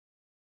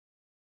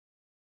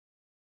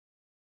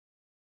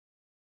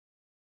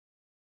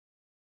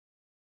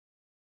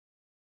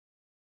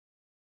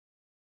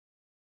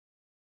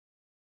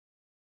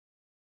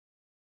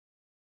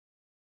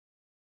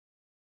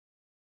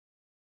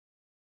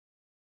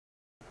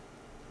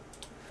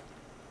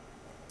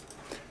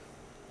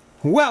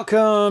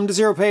Welcome to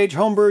ZeroPage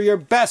Homebrew, your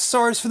best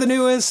source for the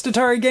newest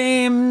Atari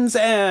games,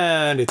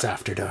 and it's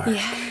after dark.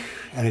 Yeah.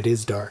 And it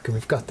is dark, and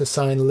we've got the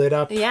sign lit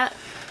up. Yeah.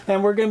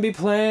 And we're going to be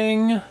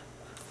playing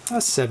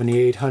a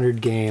 7800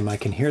 game. I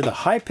can hear the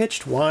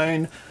high-pitched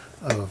whine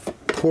of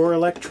poor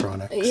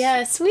electronics.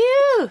 Yes,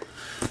 woo!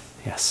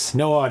 Yes,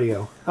 no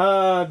audio.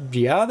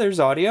 Yeah, there's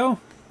audio.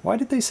 Why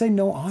did they say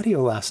no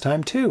audio last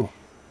time, too?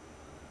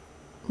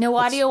 No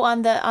audio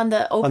on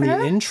the opener?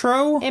 On the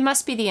intro? It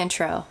must be the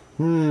intro.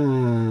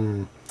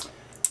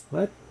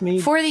 Let me...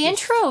 For the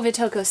intro,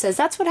 Vitoko says.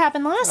 That's what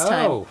happened last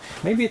time. Oh,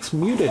 maybe it's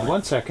muted.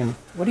 One second.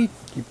 What are you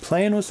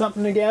playing with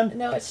something again?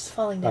 No, it's just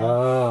falling down.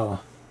 Oh.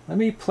 Let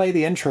me play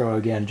the intro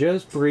again,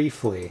 just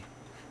briefly.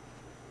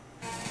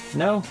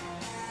 No.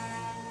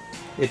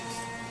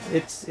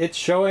 It's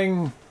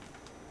showing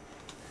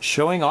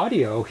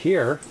audio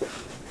here.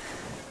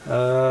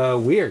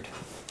 Weird.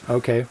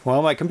 Okay,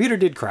 well, my computer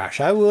did crash.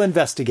 I will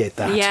investigate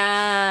that.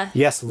 Yeah.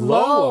 Yes,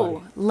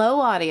 low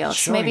audio.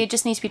 So maybe it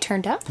just needs to be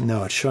turned up?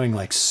 No, it's showing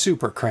like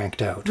super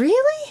cranked out.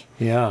 Really?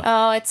 Yeah.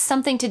 Oh, it's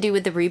something to do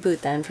with the reboot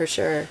then, for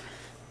sure.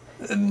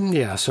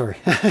 Yeah, sorry.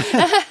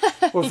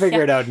 We'll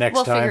figure it out next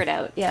time. We'll figure it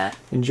out, yeah.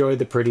 Enjoy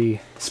the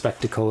pretty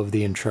spectacle of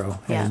the intro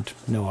and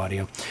no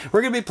audio.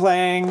 We're going to be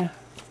playing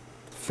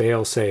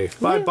FailSafe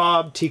by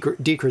Bob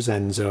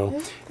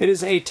DeCrescenzo. It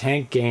is a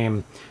tank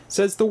game. It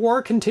says the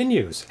war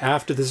continues.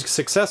 After the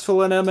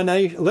successful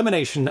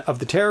elimination of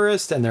the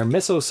terrorists and their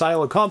missile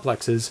silo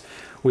complexes,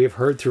 we have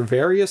heard through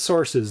various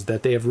sources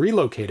that they have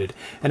relocated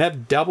and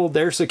have doubled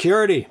their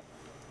security.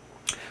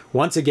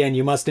 Once again,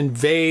 you must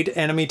invade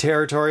enemy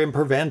territory and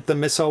prevent the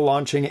missile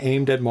launching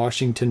aimed at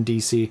Washington,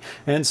 D.C.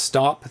 and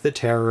stop the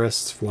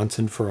terrorists once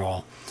and for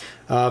all.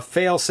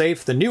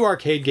 FailSafe, the new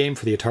arcade game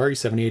for the Atari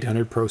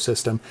 7800 Pro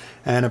system,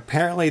 and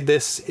apparently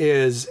this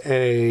is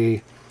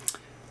a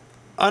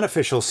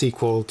unofficial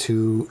sequel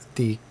to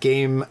the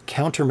game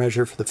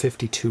Countermeasure for the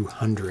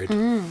 5200.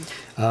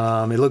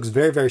 It looks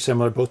very, very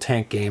similar, both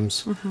tank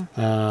games.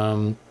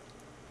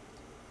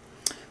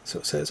 So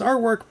it says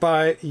artwork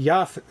by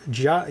Yafish,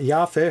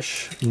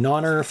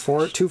 Nonner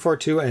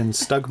 242, and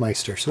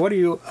Stugmeister. So what are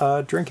you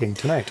drinking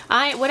tonight?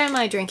 What am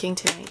I drinking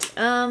tonight?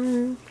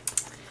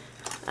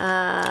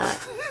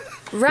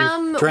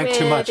 Rum drank with...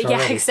 too much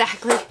already. Yeah,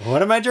 exactly.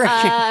 What am I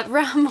drinking?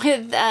 Rum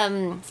with...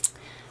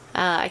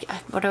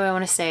 what do I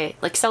want to say?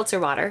 Like seltzer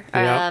water.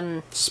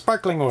 Yeah.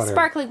 Sparkling water.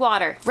 Sparkling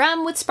water.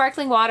 Rum with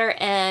sparkling water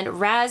and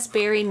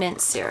raspberry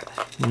mint syrup.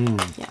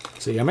 Yeah.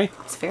 Is it yummy?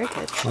 It's very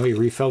good. Well, you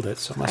refilled it,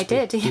 so it must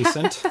be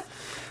decent.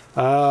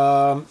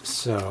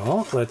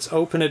 So let's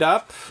open it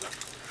up.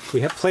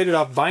 We have played it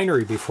off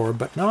binary before,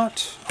 but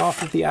not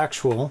off of the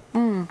actual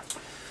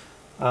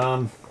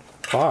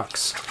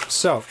box.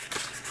 So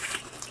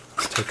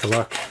let's take a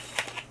look.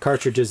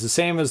 Cartridge is the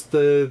same as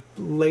the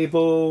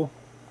label.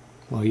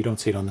 Well, you don't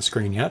see it on the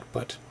screen yet,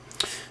 but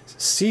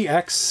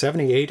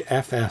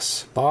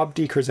CX78FS, Bob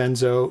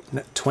DeCrescenzo,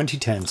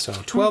 2010. So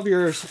 12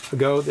 years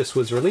ago, this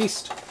was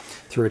released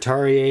through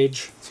Atari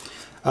Age.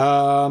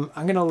 I'm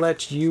going to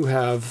let you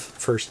have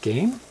first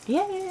game.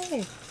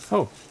 Yay!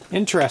 Oh,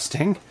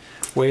 interesting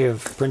way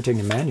of printing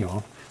a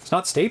manual. It's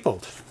not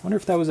stapled. I wonder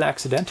if that was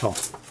accidental.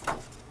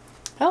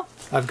 Oh.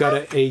 I've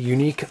got a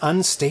unique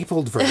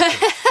unstapled version.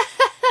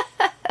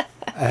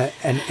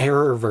 An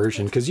error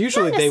version, because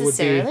usually they would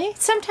be...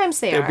 Sometimes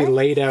they are. They'd be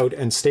laid out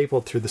and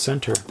stapled through the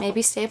center.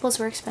 Maybe staples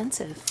were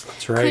expensive.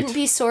 That's right. Couldn't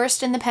be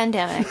sourced in the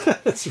pandemic.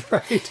 That's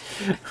right.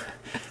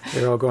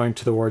 They're all going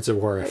towards a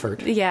war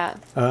effort. Yeah.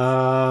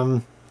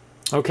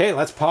 Okay,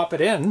 let's pop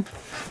it in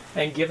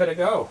and give it a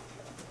go.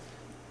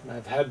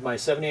 I've had my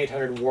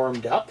 7800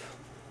 warmed up,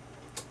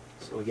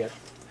 so we get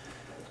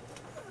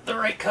the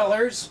right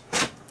colors.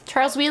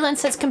 Charles Whelan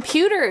says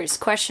computers,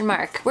 question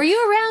mark. Were you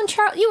around,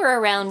 Charles? You were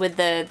around with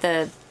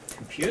the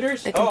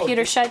computers? The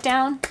computer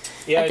shutdown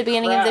at the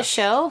beginning of the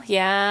show?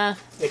 Yeah.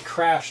 It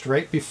crashed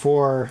right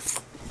before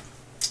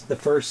the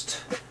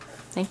first...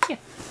 Thank you.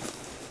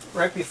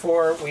 Right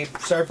before we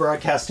started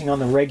broadcasting on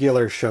the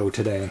regular show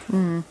today.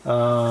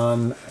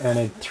 And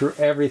it threw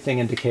everything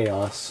into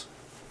chaos.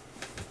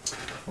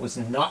 It was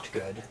not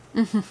good.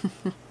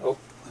 Oh,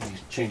 let me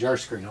change our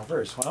screen over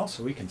as well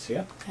so we can see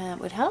it. That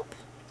would help.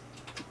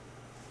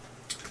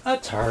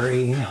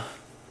 Atari.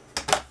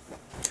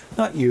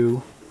 Not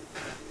you.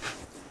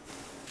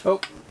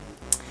 Oh.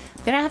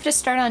 I'm gonna have to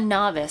start on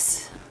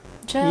Novice.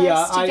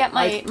 Just to get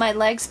my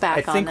legs back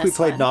on this I think we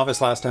played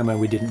Novice last time and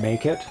we didn't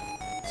make it.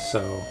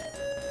 So,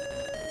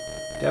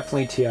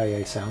 definitely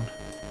TIA sound.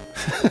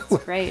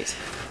 That's great.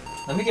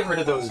 Let me get rid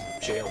of those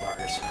jail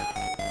bars.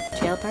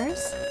 Jail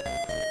bars?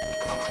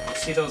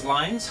 See those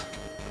lines?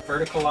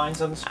 Vertical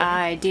lines on the screen?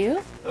 I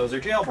do. Those are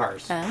jail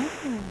bars.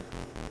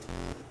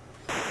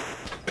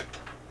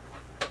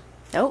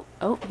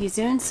 Oh, he's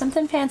doing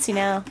something fancy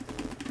now.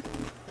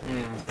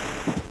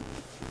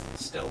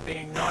 Still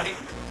being naughty.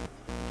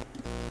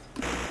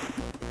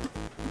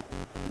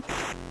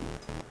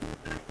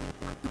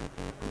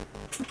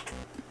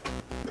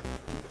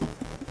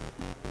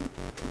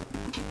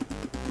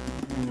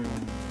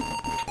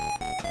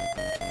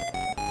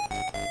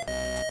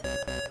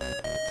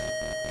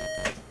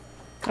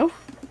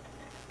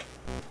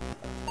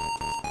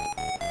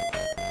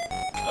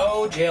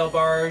 jail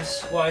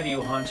bars, why do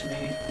you haunt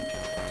me?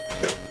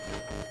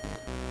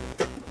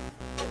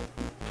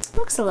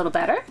 Looks a little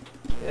better.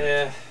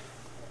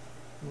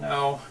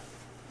 No.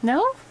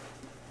 No?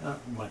 Not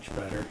much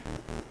better.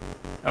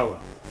 Oh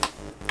well.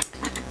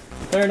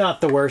 They're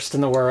not the worst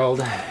in the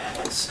world.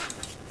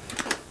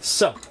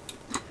 So,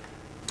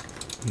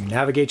 you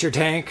navigate your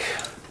tank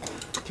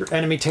through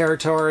enemy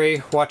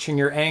territory, watching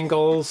your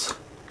angles.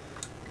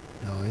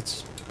 No,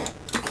 it's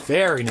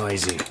very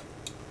noisy.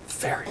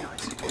 Very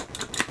noisy.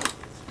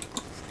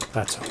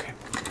 That's okay.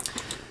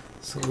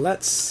 So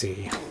let's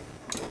see.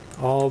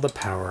 All the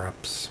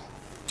power-ups.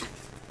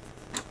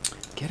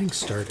 Getting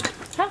started.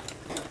 Huh.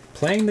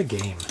 Playing the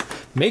game.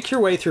 Make your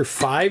way through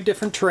 5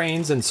 different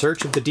terrains in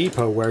search of the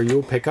depot where you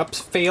will pick up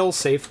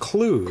fail-safe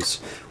clues.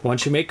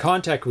 Once you make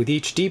contact with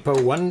each depot,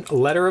 1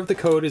 letter of the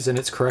code is in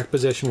its correct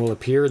position will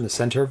appear in the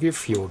center of your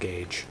fuel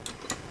gauge.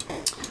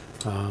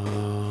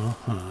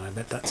 I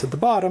bet that's at the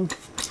bottom.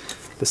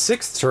 The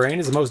 6th terrain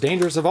is the most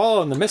dangerous of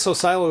all, and the missile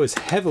silo is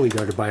heavily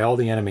guarded by all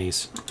the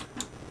enemies.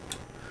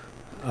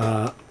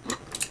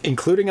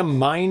 Including a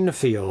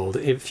minefield.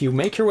 If you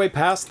make your way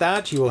past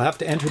that, you will have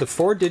to enter the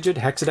 4-digit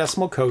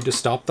hexadecimal code to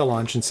stop the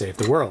launch and save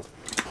the world.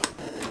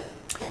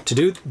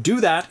 To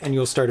do that, and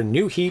you'll start a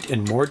new heat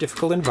and more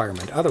difficult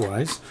environment.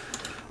 Otherwise,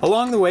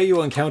 along the way, you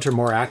will encounter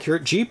more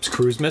accurate jeeps,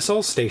 cruise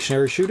missiles,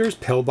 stationary shooters,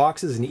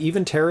 pillboxes, and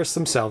even terrorists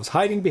themselves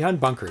hiding behind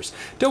bunkers.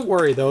 Don't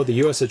worry, though, the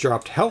US has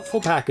dropped helpful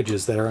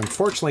packages that are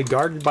unfortunately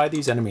guarded by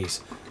these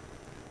enemies.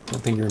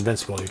 Don't think you're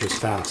invincible, you're just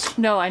fast.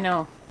 No, I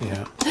know.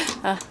 Yeah.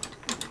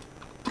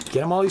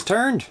 Get him while he's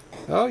turned.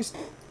 Oh, he's...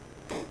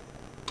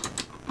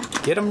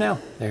 Get him now.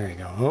 There you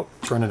go. Oh,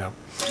 it's running out.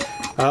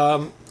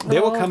 They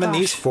will come in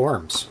these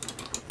forms.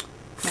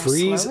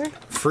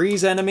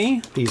 Freeze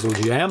enemy. These will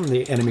jam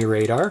the enemy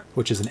radar,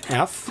 which is an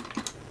F.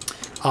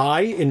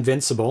 I,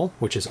 invincible,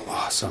 which is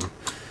awesome.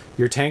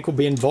 Your tank will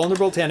be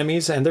invulnerable to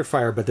enemies and their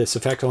fire, but this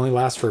effect only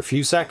lasts for a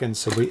few seconds,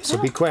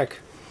 so be quick.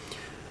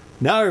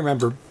 Now I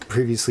remember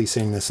previously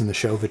seeing this in the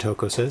show,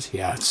 Vitoko says.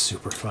 Yeah, it's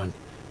super fun.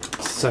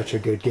 Such a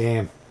good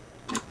game.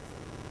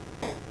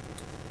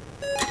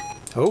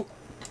 Oh,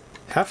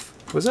 F,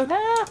 was it?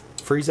 Ah.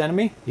 Freeze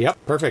enemy? Yep,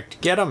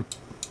 perfect. Get him.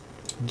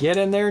 Get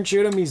in there and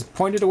shoot him. He's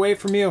pointed away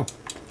from you.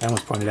 I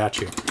almost pointed at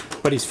you.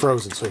 But he's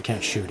frozen, so he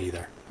can't shoot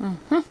either.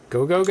 Mm-hmm.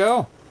 Go, go,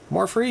 go.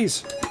 More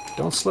freeze.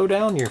 Don't slow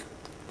down. The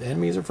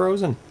enemies are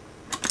frozen.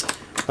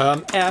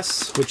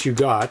 S, which you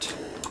got.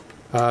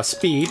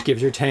 Speed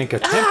gives your tank a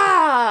temp.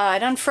 Ah,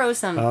 it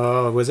unfroze them.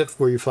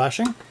 Were you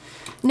flashing?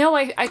 No,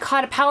 I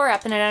caught a power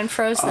up and it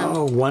unfroze them.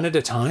 Oh, one at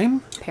a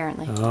time?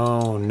 Apparently.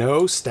 Oh,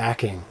 no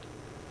stacking.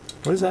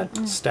 What is that?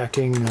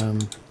 Stacking,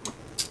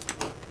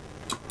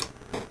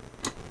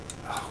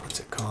 what's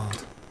it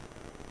called?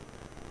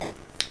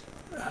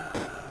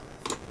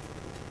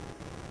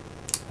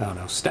 I don't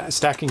know.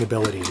 Stacking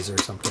abilities or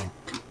something.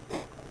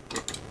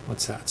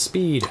 What's that?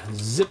 Speed.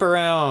 Zip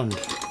around.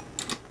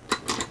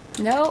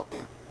 Nope.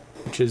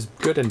 Which is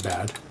good and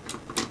bad.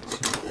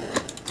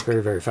 It's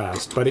very, very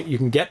fast. But you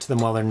can get to them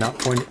while they're not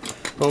pointed.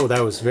 Oh,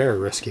 that was very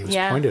risky. It was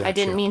pointed at I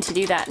didn't mean to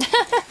do that.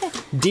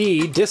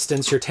 D,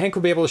 distance. Your tank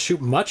will be able to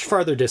shoot much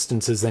farther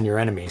distances than your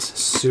enemies.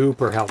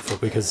 Super helpful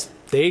because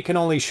they can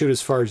only shoot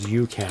as far as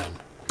you can.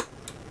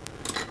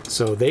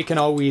 So they can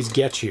always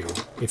get you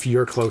if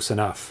you're close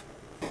enough.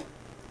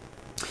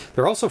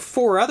 There are also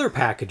 4 other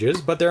packages,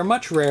 but they're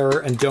much rarer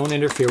and don't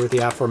interfere with the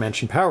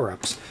aforementioned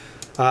power-ups.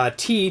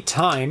 T,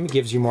 time,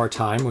 gives you more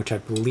time, which I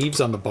believe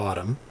is on the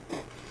bottom.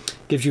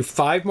 Gives you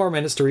 5 more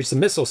minutes to reach the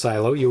missile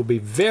silo. You will be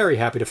very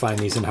happy to find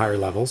these in higher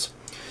levels.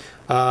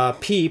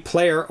 P,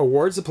 player,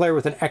 awards the player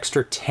with an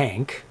extra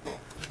tank.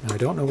 Now, I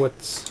don't know what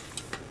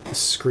the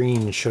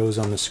screen shows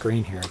on the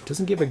screen here. It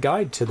doesn't give a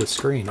guide to the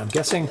screen. I'm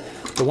guessing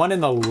the one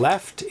in the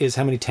left is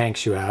how many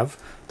tanks you have.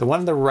 The one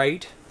on the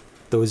right,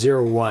 the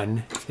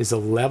 0-1, is the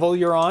level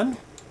you're on.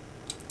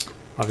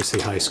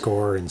 Obviously, high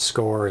score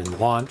and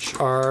launch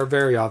are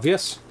very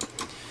obvious.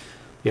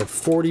 You have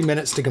 40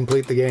 minutes to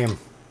complete the game.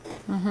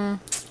 Mm-hmm.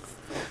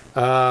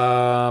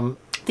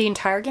 The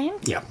entire game?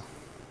 Yeah.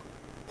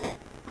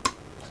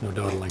 No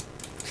dawdling.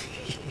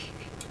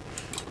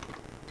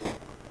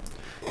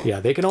 Yeah,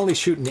 they can only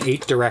shoot in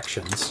 8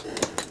 directions,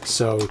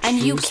 so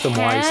choose them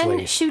wisely. And you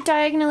can shoot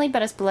diagonally,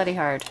 but it's bloody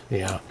hard.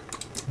 Yeah.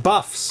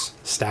 Buffs.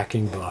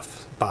 Stacking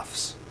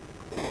buffs.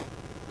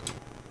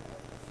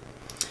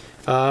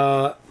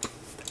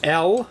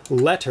 L,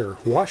 letter.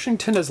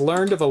 Washington has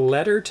learned of a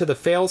letter to the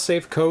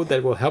failsafe code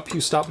that will help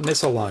you stop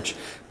missile launch.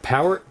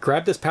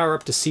 Grab this power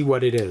up to see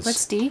what it is.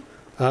 What's D?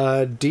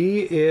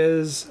 D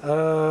is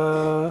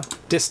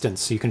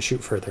distance, so you can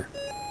shoot further,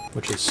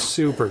 which is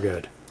super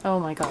good. Oh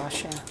my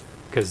gosh, yeah.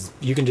 Because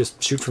you can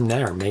just shoot from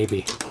there,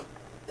 maybe.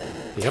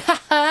 Yep.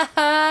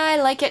 I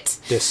like it.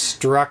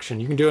 Destruction.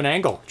 You can do an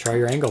angle. Try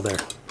your angle there.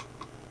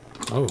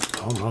 Oh,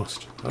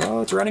 almost.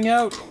 Oh, it's running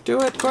out. Do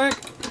it, quick.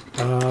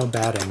 Oh,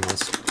 bad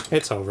angles.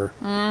 It's over.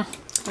 I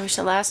wish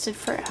it lasted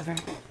forever.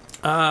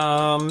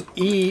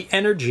 E,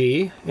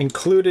 energy.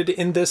 Included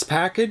in this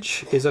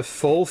package is a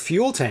full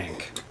fuel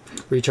tank.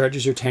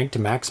 Recharges your tank to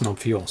maximum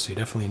fuel, so you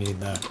definitely need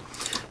that.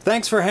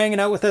 Thanks for hanging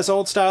out with us,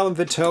 Old Style and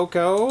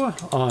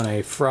Vitoko, on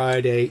a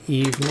Friday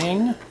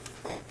evening.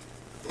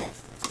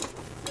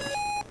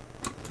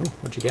 Ooh,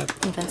 what'd you get?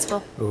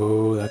 Invincible.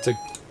 Oh, that's a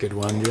good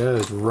one.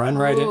 Just run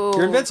right in.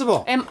 You're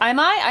invincible. Am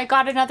I? I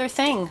got another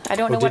thing. I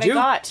don't know what I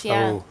got.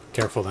 Yeah. Oh,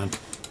 careful then.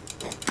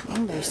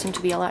 They seem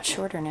to be a lot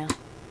shorter now.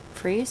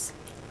 Freeze?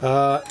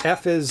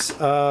 F is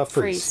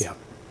freeze. Yeah,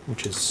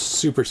 which is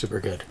super, super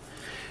good.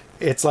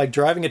 It's like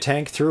driving a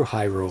tank through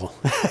Hyrule.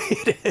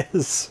 It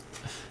is.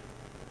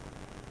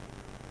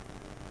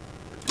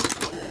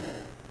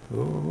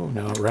 Oh,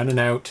 no, running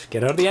out.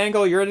 Get out of the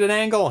angle. You're at an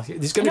angle.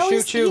 He's going to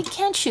shoot you. He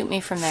can't shoot me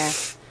from there.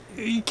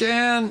 He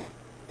can.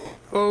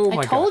 Oh, my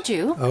God. I told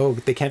you. Oh,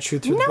 they can't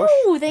shoot through the bush?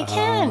 No, they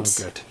can't.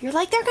 Oh, good. You're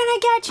like, they're going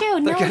to get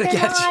you. They're No, going to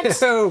they're not.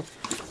 get you.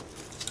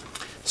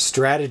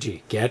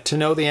 Strategy. Get to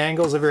know the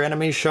angles of your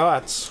enemy's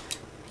shots.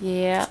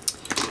 Yeah.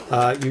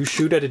 You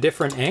shoot at a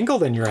different angle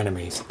than your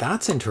enemies.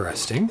 That's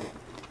interesting.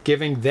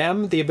 Giving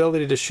them the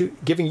ability to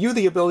shoot, giving you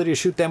the ability to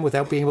shoot them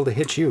without being able to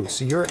hit you.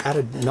 So you're at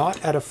a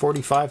not at a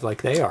 45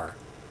 like they are.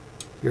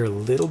 You're a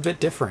little bit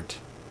different.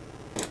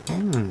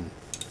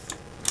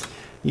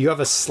 You have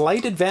a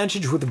slight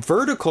advantage with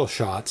vertical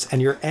shots,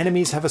 and your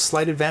enemies have a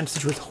slight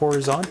advantage with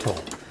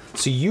horizontal.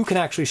 So you can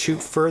actually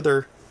shoot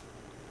further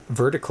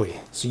vertically.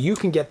 So you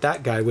can get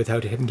that guy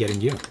without him getting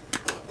you.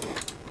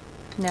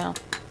 No.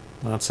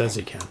 Well, it says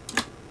he can.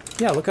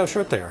 Yeah, look how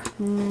short they are.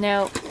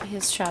 No,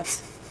 his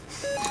shots.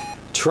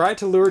 Try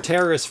to lure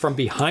terrorists from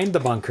behind the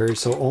bunker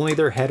so only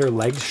their head or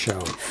legs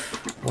show.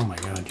 Oh my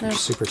God, you're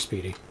super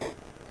speedy.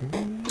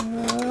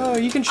 Oh,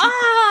 you can shoot.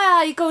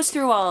 Ah, he goes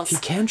through walls. He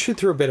can shoot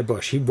through a bit of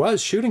bush. He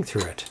was shooting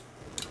through it.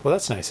 Well,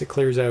 that's nice. It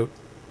clears out.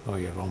 Oh,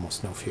 you have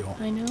almost no fuel.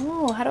 I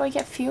know. How do I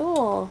get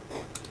fuel?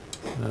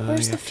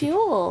 Where's the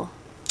fuel?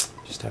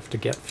 Just have to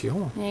get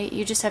fuel. Yeah,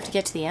 you just have to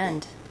get to the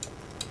end.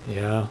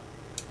 Yeah.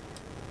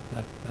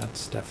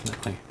 That's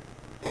definitely.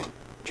 But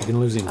you've been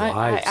losing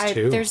lives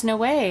too. There's no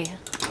way.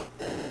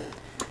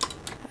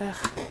 Ugh.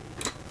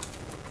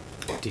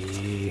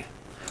 D.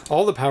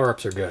 All the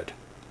power-ups are good.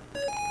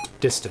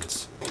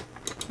 Distance.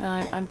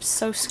 I'm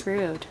so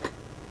screwed.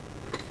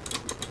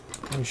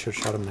 Oh, you should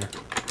have shot him there.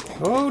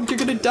 Oh, you're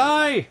gonna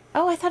die!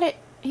 Oh, I thought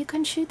you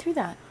couldn't shoot through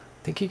that.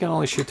 I think you can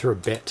only shoot through a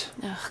bit.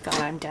 Oh God,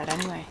 I'm dead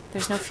anyway.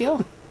 There's no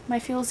fuel. My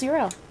fuel's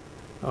 0.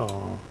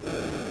 Oh.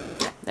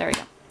 There we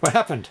go. What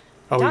happened?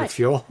 Oh, your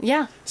fuel?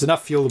 Yeah. There's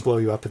enough fuel to blow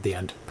you up at the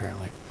end,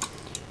 apparently.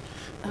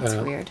 That's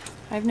weird.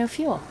 I have no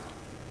fuel.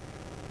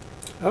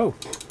 Oh.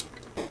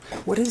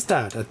 What is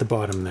that at the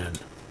bottom then?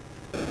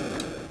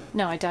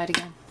 No, I died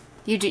again.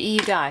 You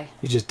die.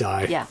 You just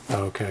die? Yeah.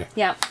 Oh, okay.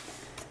 Yeah.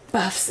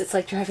 Buffs. It's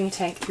like driving a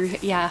tank through.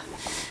 Yeah.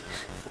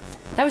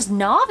 That was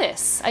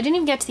Novice. I didn't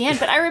even get to the end,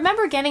 but I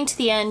remember getting to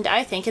the end,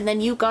 I think, and then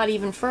you got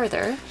even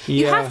further. Yeah.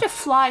 You have to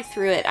fly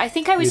through it. I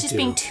think I was just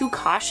being too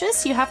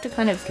cautious. You have to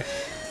kind of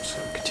so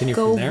continue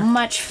go from there.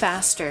 much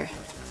faster.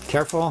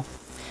 Careful.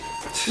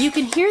 You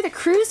can hear the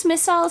cruise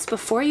missiles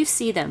before you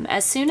see them.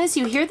 As soon as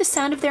you hear the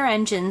sound of their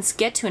engines,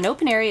 get to an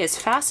open area as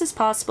fast as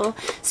possible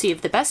so you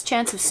have the best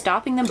chance of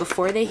stopping them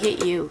before they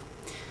hit you.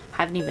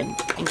 Haven't even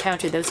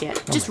encountered those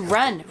yet. Just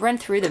run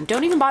through them.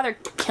 Don't even bother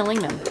killing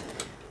them.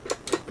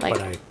 Like,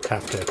 but I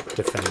have to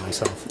defend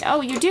myself.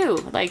 Oh, you do.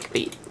 Like,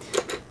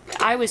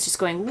 I was just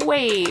going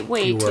way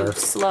too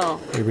slow.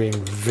 You're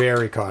being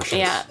very cautious.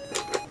 Yeah.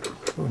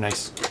 Oh,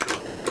 nice.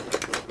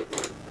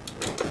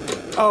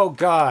 Oh,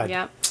 God.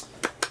 Yeah.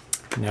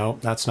 No,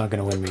 that's not going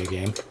to win me a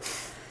game.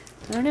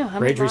 I don't know. How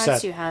many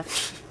lives do you have?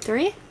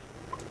 3?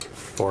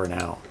 4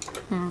 now.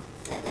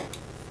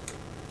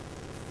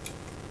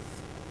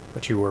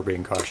 But you were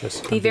being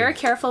cautious. Be very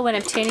careful when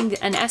obtaining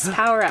an S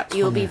power-up.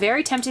 You will be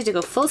very tempted to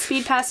go full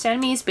speed past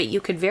enemies, but you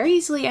could very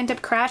easily end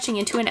up crashing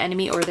into an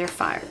enemy or their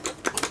fire.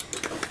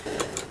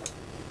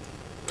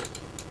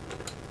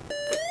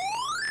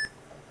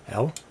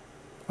 L?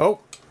 Oh,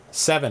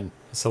 7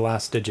 is the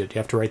last digit. You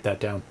have to write that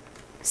down.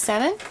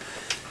 7?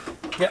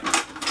 Yep.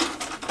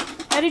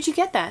 How did you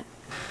get that?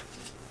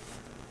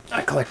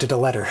 I collected a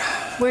letter.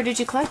 Where did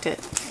you collect it?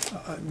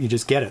 You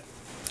just get it.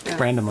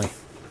 Randomly.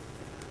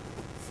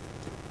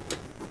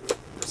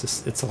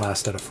 It's the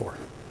last out of 4.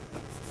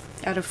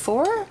 Out of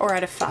 4 or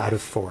out of 5? Out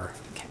of 4.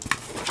 Okay.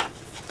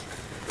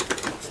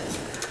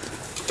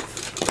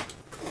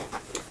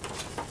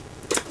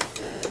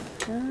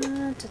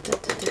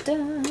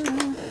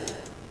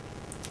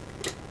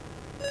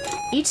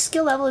 Each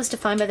skill level is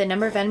defined by the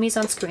number of enemies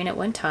on screen at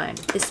one time,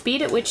 the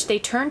speed at which they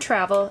turn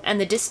travel, and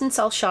the distance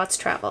all shots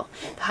travel.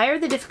 The higher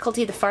the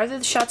difficulty, the farther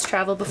the shots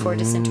travel before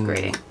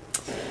disintegrating.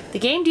 The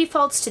game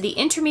defaults to the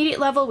intermediate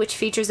level, which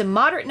features a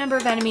moderate number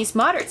of enemies,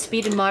 moderate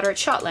speed, and moderate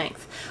shot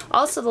length.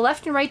 Also, the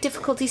left and right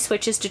difficulty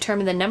switches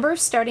determine the number of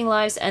starting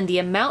lives and the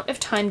amount of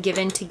time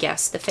given to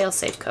guess the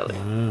failsafe code.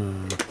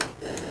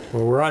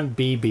 Well, we're on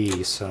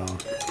BB, so...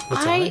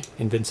 What's I?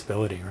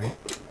 Invincibility, right?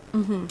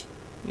 Mm-hmm.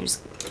 You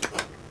just...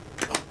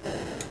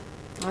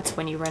 That's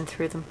when you run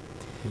through them.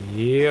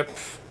 Yep.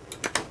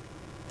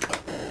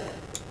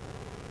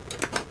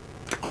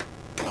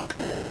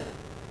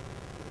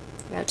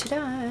 to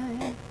die. I'm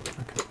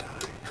not gonna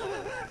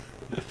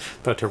die.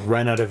 But to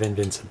run out of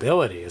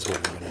invincibility is what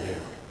I'm gonna do.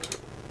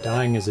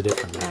 Dying is a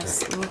different matter.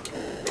 Yes.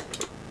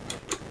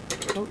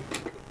 Oh.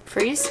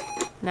 Freeze?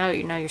 Now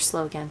you're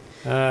slow again.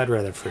 I'd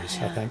rather freeze,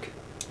 I think.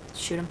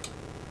 Shoot him.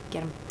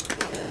 Get him.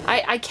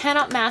 I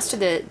cannot master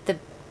the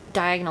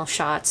diagonal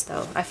shots,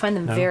 though. I find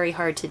them very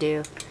hard to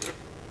do.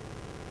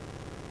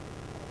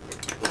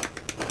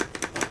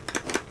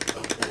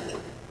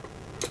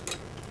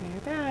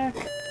 You're back.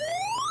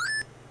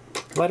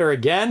 Letter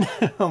again?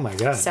 Oh my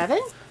god. 7?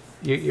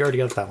 You already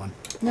got that one.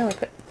 No, I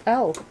put...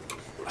 Oh.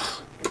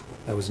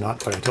 That was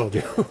not what I told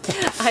you.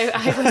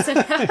 I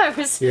wasn't... I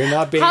was... You're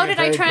not being How did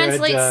I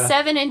translate good,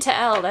 7 into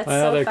L? That's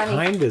well, so they're funny.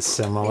 kind of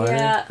similar.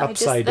 Yeah,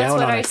 Upside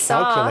down on a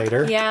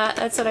calculator. Yeah,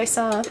 that's what I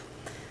saw.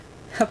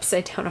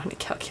 Upside down on a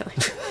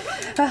calculator.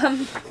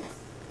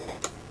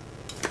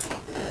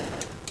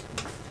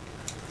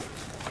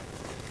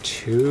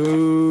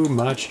 Too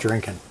much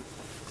drinking.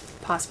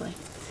 Possibly.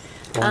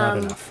 Or not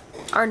enough.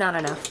 Or not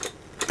enough.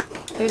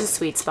 There's a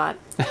sweet spot.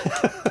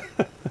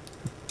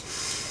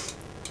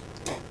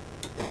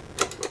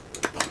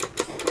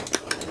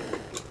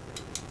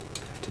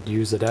 To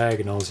use the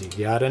diagonals, you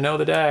gotta know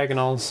the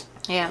diagonals.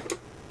 Yeah.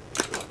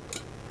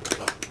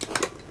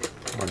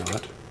 Or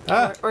not.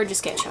 Ah! Or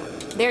just get shot.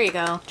 There you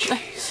go.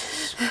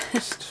 Jesus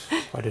Christ.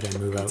 Why did I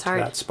move out to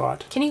hard. that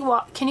spot? Can you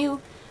walk? Can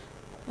you?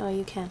 Oh,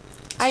 you can.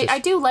 I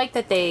do like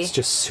that they... It's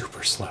just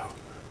super slow.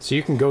 So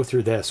you can go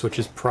through this, which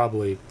is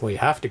probably... Well, you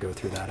have to go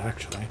through that,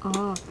 actually.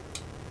 Oh.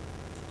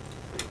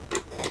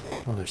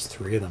 Oh, there's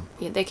 3 of them.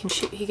 Yeah, they can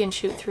shoot. He can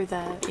shoot through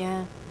that.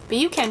 Yeah. But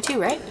you can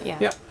too, right? Yeah.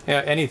 Yeah.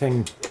 Yeah,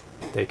 anything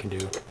they can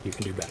do, you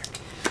can do better.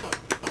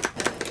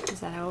 Is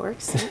that how it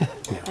works? No.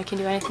 I can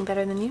do anything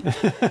better than you?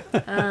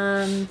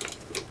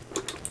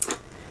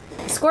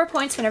 Score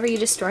points whenever you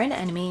destroy an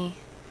enemy.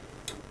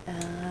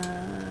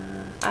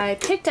 I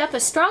picked up a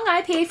strong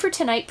IPA for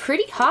tonight.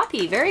 Pretty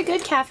hoppy. Very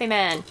good, Cafe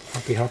Man.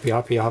 Hoppy, hoppy,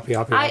 hoppy, hoppy,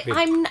 hoppy, hoppy.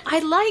 I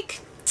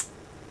like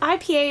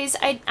IPAs.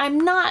 I'm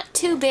not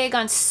too big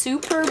on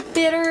super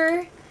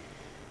bitter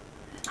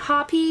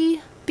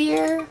hoppy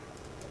beer.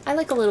 I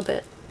like a little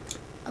bit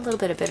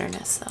of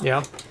bitterness though.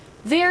 Yeah.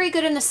 Very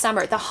good in the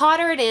summer. The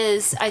hotter it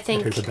is, I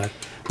think.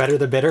 Better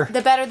the bitter.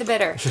 The better the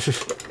bitter.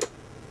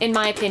 In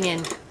my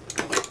opinion.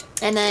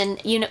 And then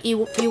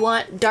you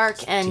want dark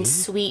and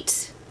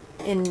sweet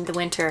in the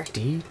winter.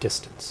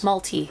 Distance.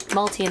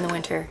 Malty in the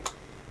winter.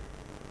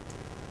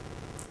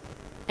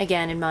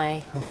 Again, in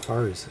my... How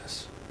far is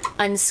this?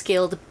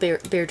 Unskilled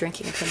beer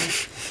drinking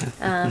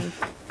opinion.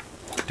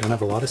 Don't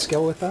have a lot of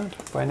skill with that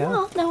by now?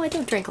 Well, no, I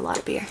don't drink a lot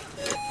of beer.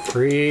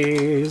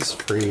 Freeze,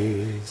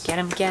 freeze. Get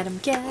 'em, get 'em,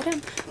 get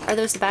 'em. Are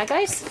those the bad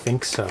guys? I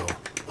think so.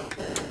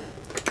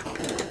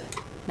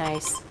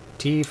 Nice.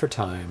 T for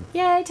time.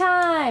 Yay,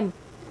 time!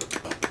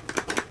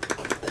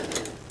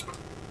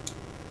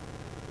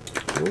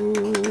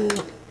 Ooh.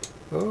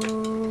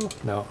 Oh.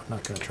 No, I'm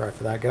not going to try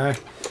for that guy.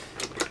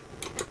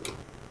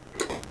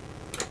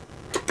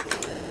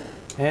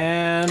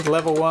 And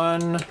level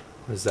 1.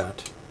 What is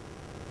that?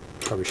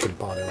 Probably shouldn't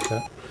bother with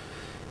that.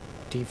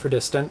 D for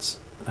distance.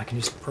 I can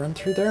just run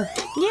through there.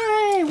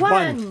 Yay,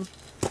 1!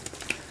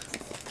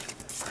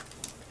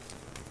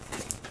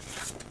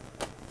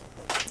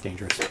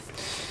 Dangerous.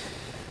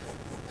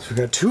 So we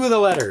got 2 of the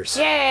letters.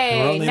 Yay!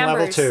 We're only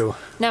numbers. level 2.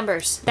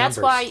 Numbers. That's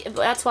why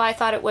I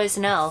thought it was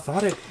an L. I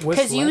thought it was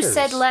because you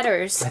said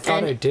letters. I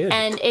thought I did.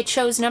 And it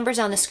shows numbers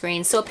on the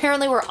screen. So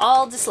apparently we're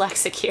all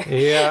dyslexic here.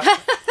 Yeah.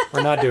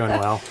 We're not doing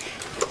well.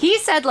 He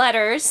said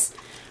letters.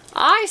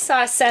 I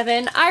saw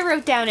 7. I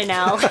wrote down an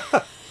L.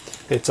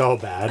 It's all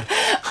bad.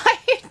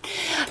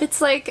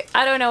 It's like,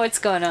 I don't know what's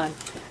going on.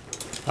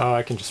 Oh,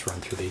 I can just run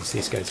through these.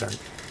 These guys aren't...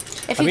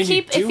 If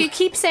you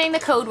keep saying the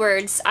code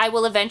words, I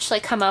will eventually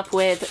come up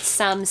with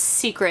some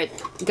secret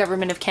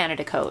Government of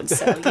Canada code.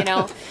 So, you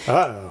know.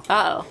 Uh-oh.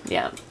 Uh-oh,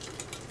 yeah.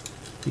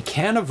 You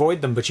can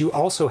avoid them, but you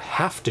also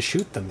have to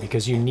shoot them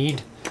because you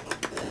need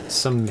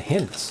some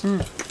hints.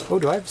 Oh,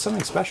 do I have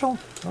something special?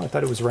 Oh, I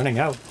thought it was running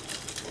out.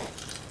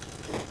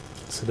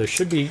 So there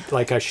should be,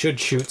 like, I should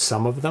shoot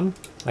some of them,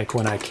 like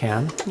when I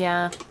can.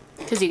 Yeah,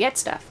 because you get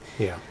stuff.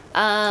 Yeah.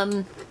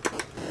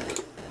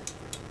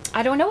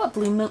 I don't know what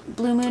Blue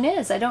Moon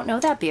is. I don't know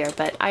that beer,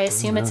 but I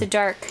assume it's a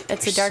dark beer.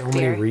 So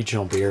many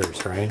regional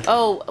beers, right?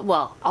 Oh,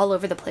 well, all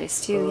over the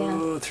place too,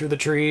 Oh, through the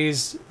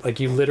trees. Like,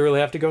 you literally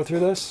have to go through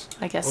this?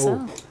 I guess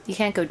so. You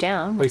can't go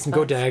down. Well, you can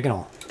go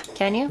diagonal.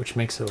 Can you? Which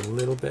makes it a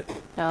little bit...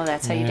 Oh,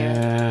 that's how you do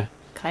it.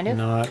 Kind of?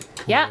 Not...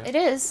 Yeah, it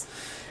is.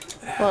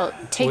 Well,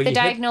 take the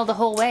diagonal the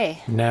whole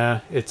way.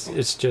 Nah,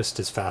 it's just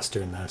as faster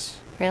than this.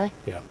 Really?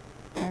 Yeah.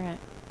 All right.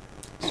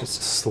 It's just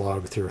a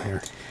slog through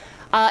here.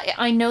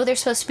 I know they're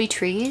supposed to be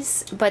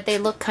trees, but they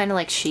look kind of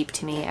like sheep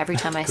to me every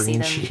time I see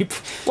them. Green sheep?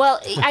 Well,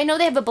 I know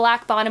they have a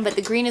black bottom, but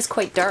the green is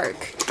quite dark.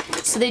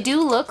 So they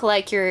do look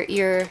like you're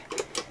you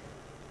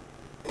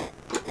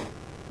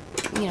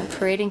know,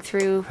 parading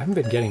through I haven't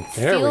been getting...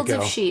 fields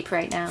of sheep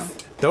right now.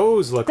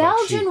 Those look like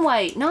sheep. Belgian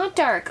white, not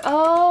dark.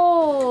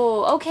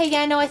 Oh, okay,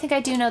 yeah, no, I think I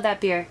do know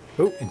that beer.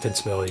 Oh,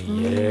 invincibility,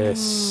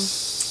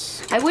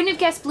 yes. I wouldn't have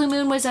guessed Blue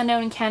Moon was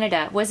unknown in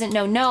Canada. Wasn't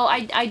known. No,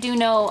 I do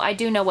know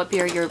what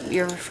beer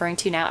you're referring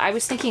to now. I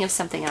was thinking of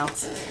something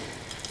else.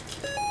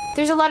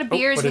 There's a lot of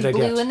beers with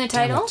blue in the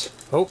title.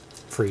 Oh,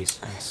 freeze.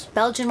 Nice.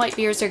 Belgian white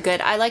beers are good.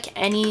 I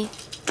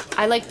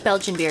like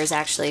Belgian beers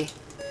actually.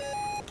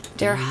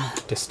 They're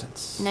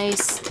distance.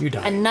 Nice. You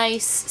die. A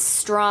nice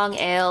strong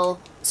ale,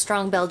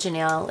 strong Belgian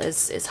ale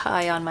is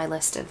high on my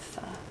list of.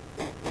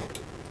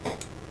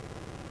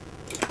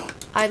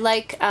 I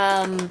like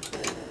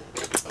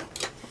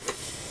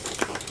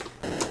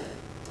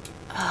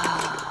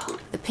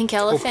the Pink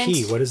Elephant. Oh,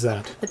 P. What is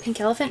that? The Pink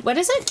Elephant. What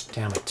is it?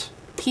 Damn it.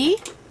 P?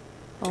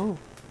 Oh,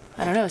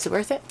 I don't know. Is it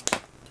worth it?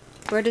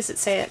 Where does it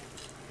say it?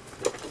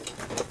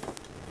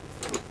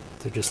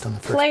 They're just on the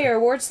first Player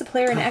awards the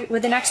player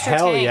with an extra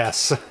Hell tank.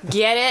 yes.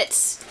 Get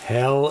it?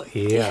 Hell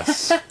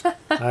yes.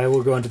 I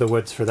will go into the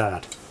woods for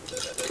that.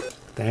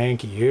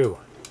 Thank you.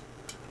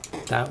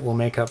 That will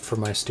make up for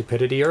my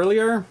stupidity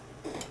earlier.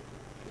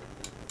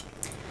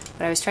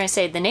 What I was trying to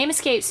say, the name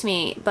escapes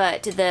me,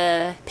 but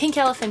the Pink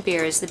Elephant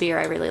beer is the beer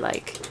I really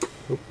like.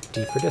 Oop,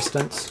 D for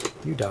distance.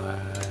 You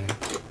die.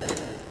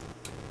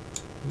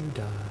 You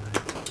die.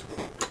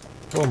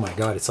 Oh my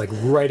god, it's like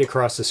right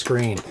across the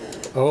screen.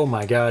 Oh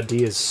my god,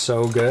 D is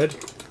so good.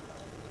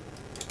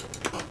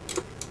 Oh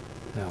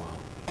well.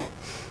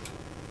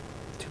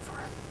 Too far.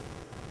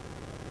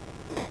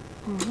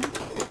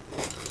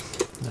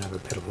 I have a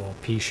pitiful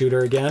pea shooter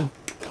again.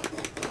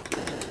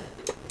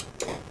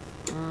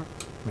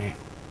 Meh.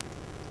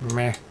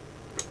 Meh.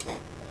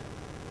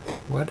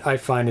 What I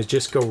find is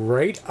just go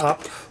right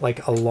up,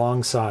 like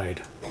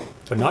alongside.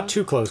 But not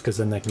too close, because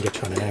then they can get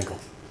you on an angle.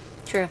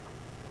 True.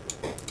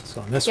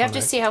 So on this You one,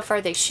 have to see how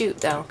far they shoot,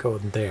 though. go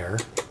there.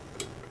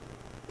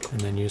 And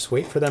then you just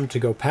wait for them to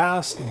go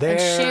past there.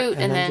 And shoot,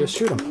 and then just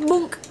shoot them.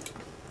 Boonk.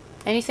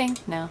 Anything?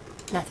 No.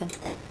 Nothing.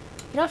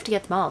 You don't have to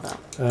get them all,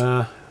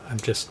 though. I'm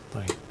just,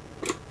 like,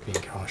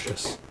 being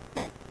cautious.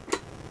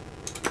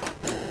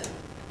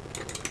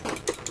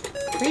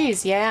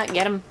 Freeze, yeah,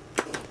 get them.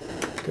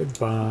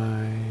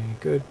 Goodbye.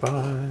 Goodbye.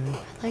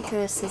 I like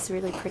this. It's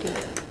really pretty.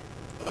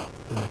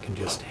 And I can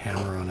just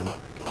hammer on him.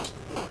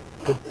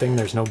 Good thing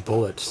there's no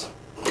bullets.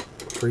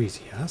 Freeze,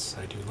 yes,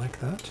 I do like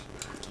that.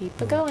 Keep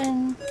it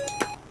going.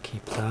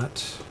 Keep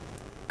that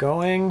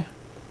going.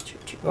 Shoot,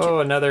 shoot, Oh,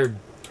 another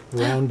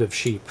round of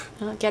sheep.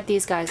 shoot. Get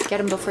these guys. Get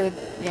them before...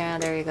 Yeah,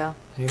 there you go.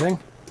 Anything?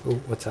 Oh,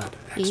 what's that?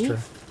 Extra.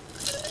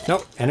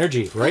 Nope,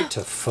 energy. Right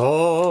to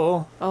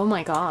full. Oh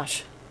my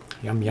gosh.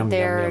 Yum, yum,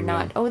 They're yum, yum,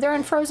 not... yum. Oh, they're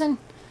unfrozen?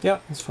 Yeah,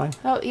 it's fine.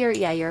 Oh,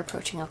 you're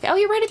approaching. Okay. Oh,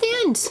 you're right at the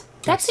end.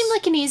 That Yes. seemed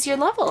like an easier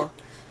level.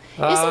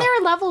 Isn't there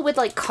a level with,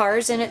 like,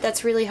 cars in it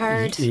that's really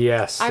hard?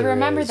 Yes, I there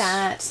remember is.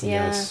 that,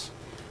 yeah. Yes.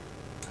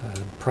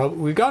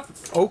 We got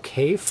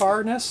okay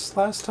farness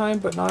last time,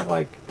 but not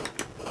like...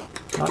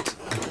 Not...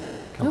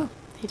 Come on.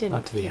 He didn't.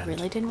 Not to the he end.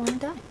 really didn't want to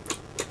die.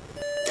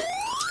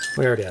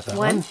 We already have that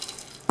one.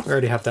 We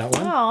already have that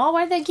one. Oh,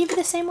 why did they give you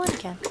the same one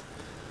again?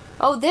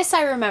 Oh, this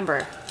I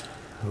remember.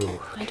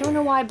 Ooh, I don't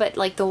know why, but,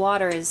 like, the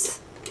water is...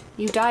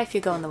 You die if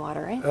you go in the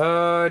water,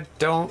 right?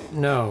 Don't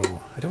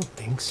know. I don't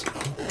think so.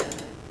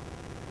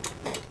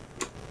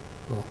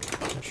 Well,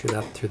 can't shoot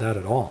that through that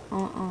at all.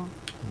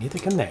 Neither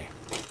can they.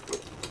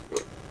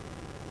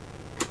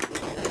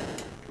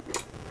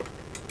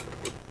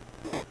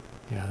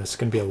 Yeah, this is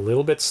going to be a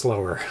little bit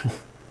slower.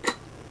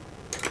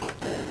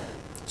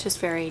 Just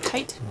very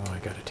tight. Oh, I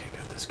got to take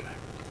out this guy.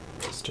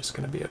 It's just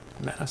going to be a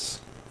mess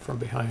from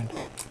behind.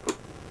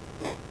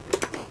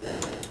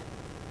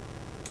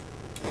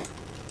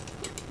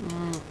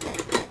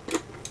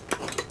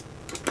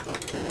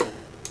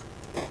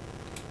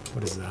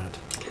 What is that?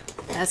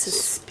 That's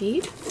his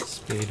speed?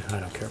 Speed. I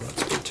don't care about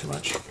speed too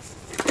much.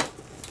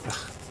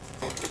 Ugh.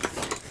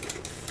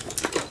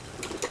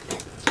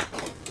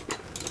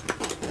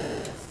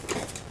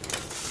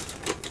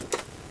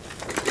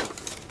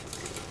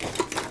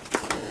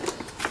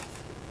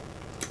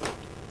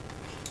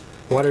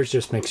 Water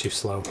just makes you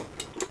slow.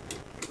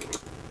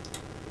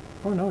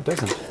 Oh no, it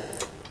doesn't.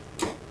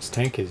 This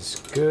tank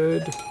is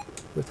good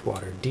with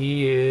water.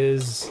 D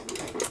is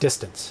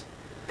distance.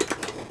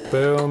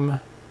 Boom.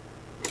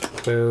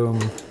 Boom.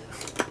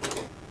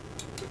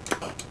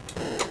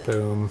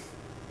 Boom.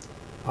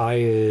 I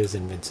is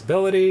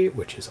invincibility,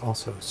 which is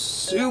also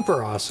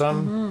super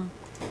awesome.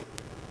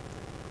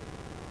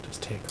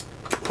 Just take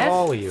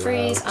all of you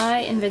freeze, out. I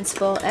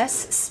invincible, S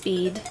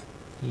speed,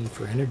 E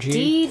for energy.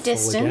 D full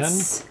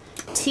distance,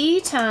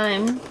 T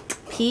time,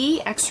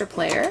 P extra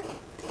player,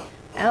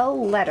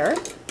 L letter,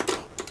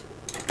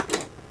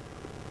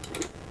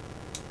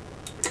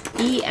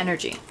 E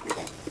energy.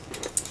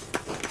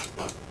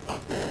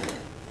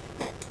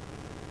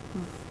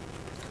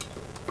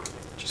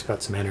 Just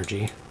got some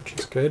energy, which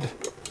is good.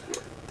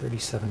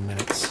 37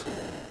 minutes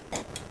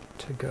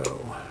to go.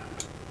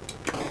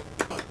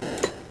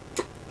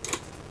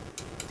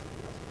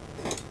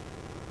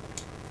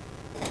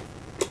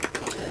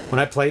 When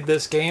I played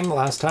this game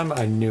last time,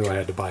 I knew I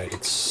had to buy it.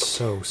 It's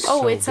so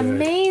It's good.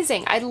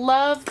 amazing. I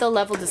love the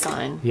level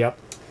design. Yep.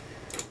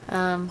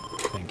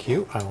 Thank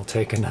you. I will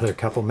take another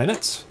couple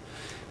minutes.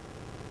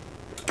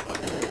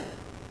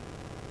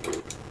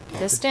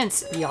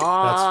 Distance. Yeah.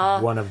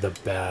 That's one of the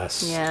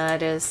best. Yeah,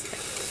 it is.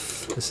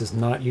 This is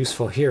not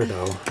useful here,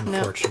 though,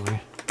 unfortunately.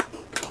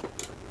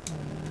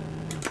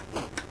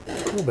 A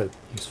little bit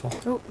useful.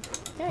 Oh,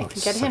 yeah, you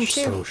can get him too.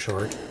 So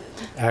short.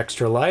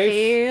 Extra life.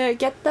 Here,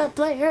 get the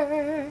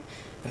player.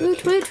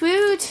 Woot, woot,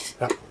 woot.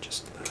 Oh,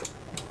 just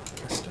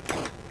missed it.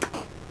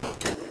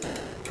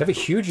 You have a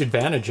huge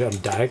advantage on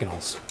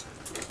diagonals.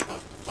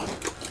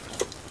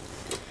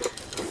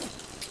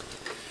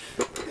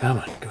 Come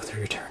on, go through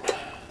your turn.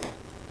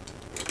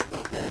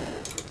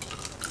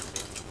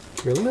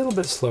 You're a little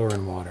bit slower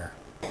in water.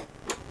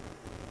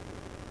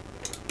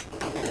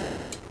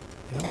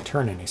 You don't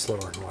turn any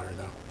slower in water,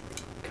 though.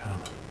 Come on.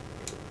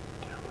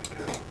 Down we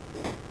go.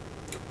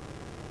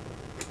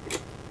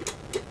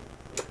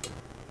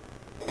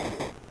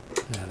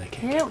 No, they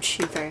can't. They don't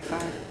shoot very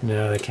far.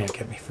 No, they can't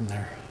get me from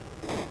there.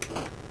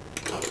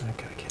 That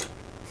guy can.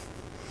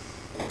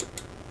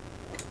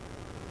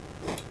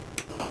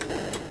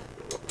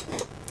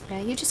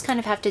 Yeah, you just kind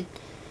of have to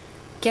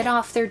get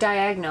off their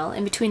diagonal,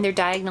 in between their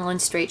diagonal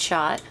and straight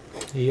shot.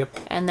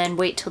 Yep. And then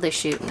wait till they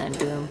shoot and then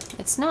boom.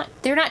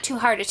 They're not too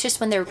hard, it's just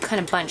when they're kind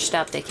of bunched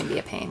up they can be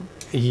a pain.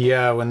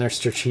 Yeah, when they're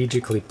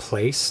strategically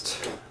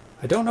placed.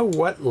 I don't know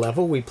what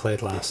level we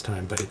played last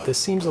time, but this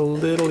seems a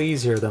little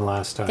easier than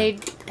last time.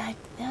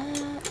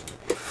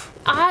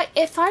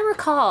 If I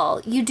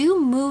recall, you do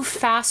move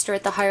faster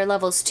at the higher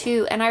levels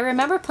too, and I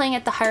remember playing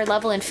at the higher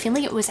level and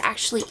feeling it was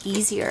actually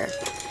easier.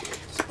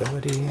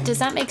 Does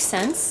that make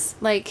sense?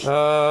 Like,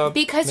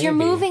 because you're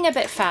moving a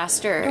bit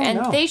faster,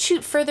 and they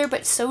shoot further,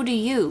 but so do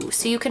you.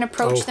 So you can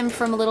approach them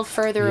from a little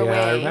further away.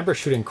 Yeah, I remember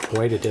shooting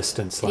quite a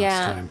distance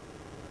last time.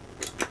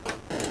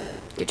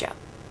 Good job.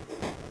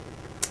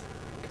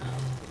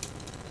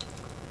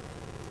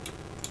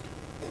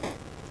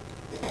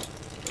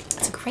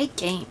 It's a great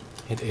game.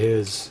 It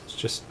is. It's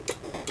just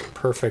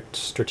perfect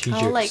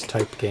strategic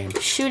type game.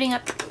 Shooting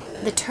up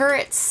the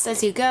turrets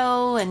as you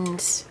go, and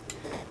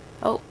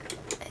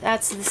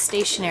that's the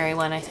stationary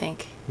one, I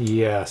think.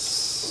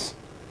 Yes.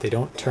 They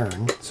don't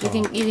turn. So.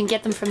 You can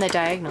get them from the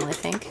diagonal, I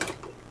think.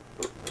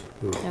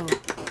 Ooh. No,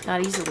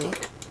 not easily.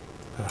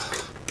 Ugh.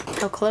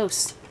 How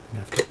close?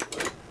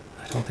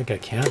 I don't think I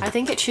can. I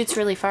think it shoots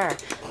really far.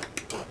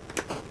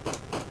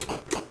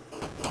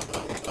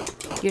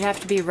 You'd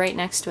have to be right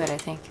next to it, I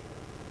think.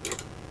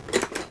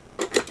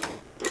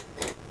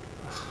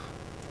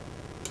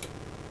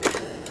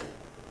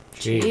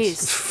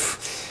 Jeez.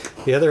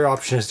 The other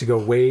option is to go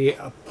way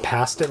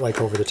past it, like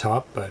over the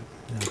top, but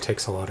it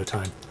takes a lot of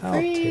time. I'll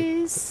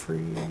take the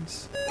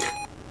freeze.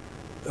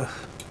 Ugh.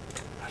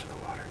 Out of the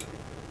water.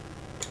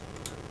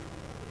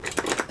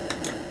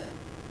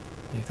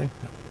 Anything?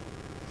 No.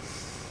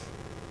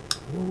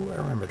 Ooh, I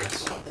remember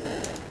this.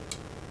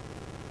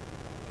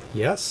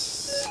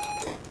 Yes.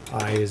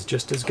 I is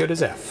just as good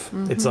as F.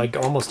 Mm-hmm. It's like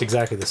almost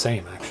exactly the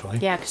same, actually.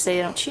 Yeah, because they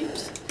don't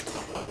shoot.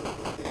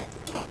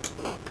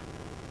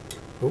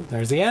 Oh,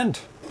 there's the end.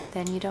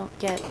 Then you don't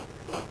get...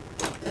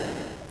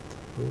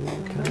 Ooh,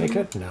 can I make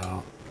it? No,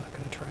 not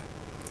going to try.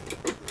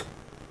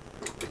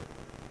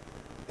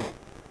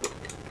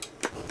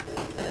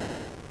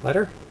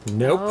 Letter?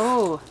 Nope.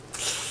 Oh.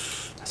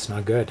 That's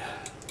not good.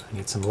 I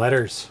need some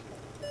letters.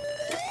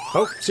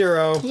 Oh,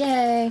 0.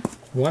 Yay.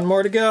 One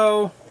more to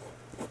go.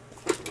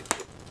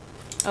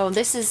 Oh,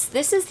 this is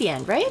the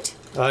end, right?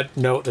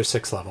 No, there's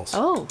 6 levels.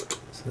 Oh.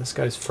 So this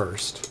guy's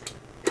first.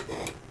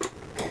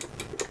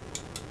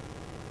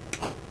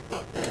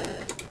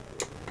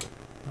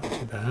 Not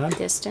too bad.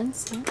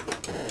 Distance. Yeah.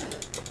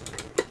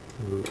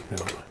 Ooh,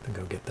 no, I think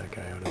I'll get that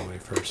guy out of the way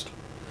first.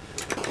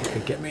 He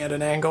could get me at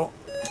an angle.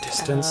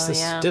 Distance.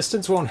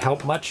 Distance won't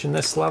help much in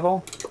this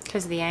level.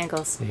 Because of the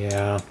angles.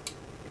 Yeah.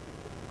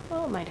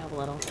 Oh, it might help a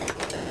little.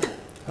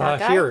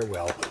 Here it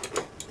will.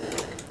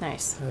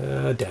 Nice.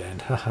 Dead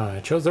end. Haha, I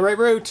chose the right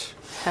route.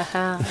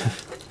 Haha.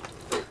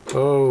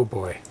 Oh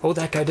boy. Oh,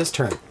 that guy does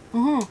turn.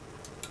 Mm-hmm.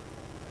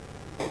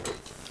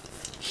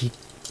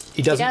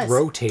 He doesn't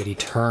rotate, he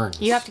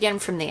turns. You have to get him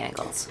from the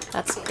angles.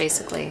 That's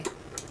basically...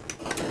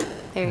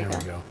 There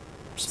we go.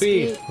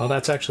 Speed. Well,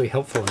 that's actually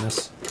helpful in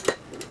this.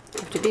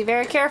 You have to be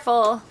very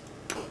careful.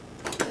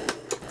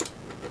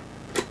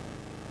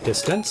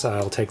 Distance,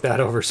 I'll take that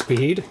over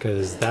speed,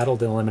 because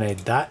that'll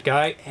eliminate that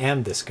guy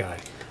and this guy.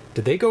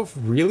 Did they go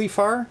really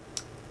far?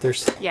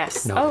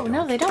 Yes. No,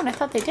 no, they don't. I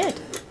thought they did.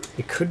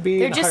 It could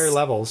be in higher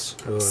levels.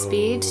 Oh.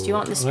 Speed? Do you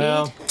want the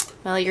speed?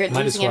 Well, you're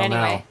losing it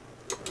anyway. Now.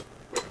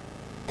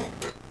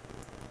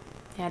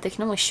 Yeah, they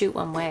can only shoot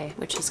one way,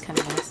 which is kind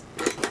of nice.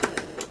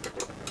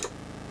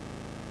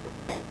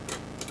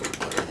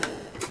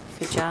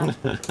 Good job.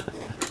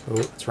 Oh,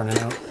 it's running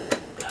out.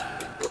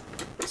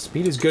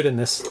 Speed is good in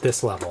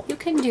this level. You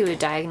can do a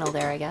diagonal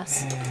there, I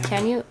guess.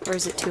 Can you? Or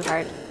is it too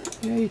hard?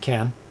 Yeah, you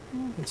can.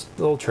 It's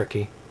a little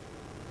tricky.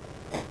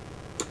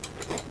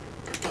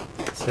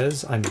 It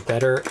says I'm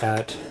better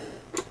at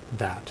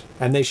that.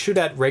 And they shoot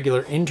at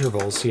regular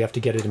intervals, so you have to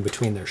get it in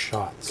between their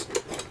shots.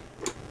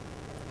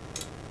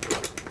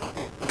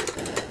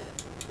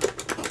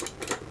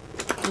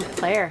 Good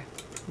player.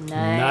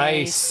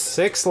 Nice.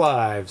 6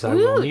 lives. I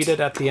will need it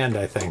at the end,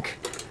 I think.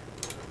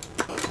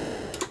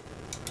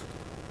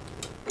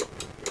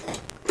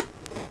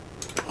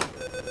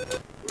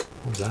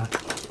 What was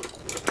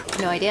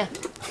that? No idea.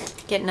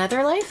 Get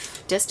another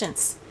life?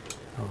 Distance.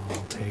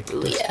 I'll take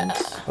Ooh,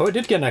 distance. yeah. Oh, it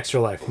did get an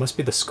extra life. Must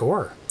be the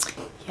score.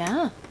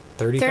 Yeah.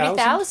 30,000?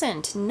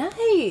 30,000.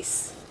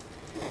 Nice.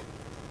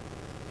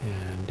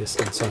 And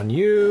distance on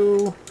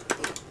you.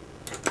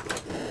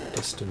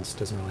 Distance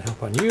doesn't really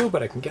help on you,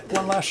 but I can get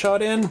one last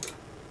shot in.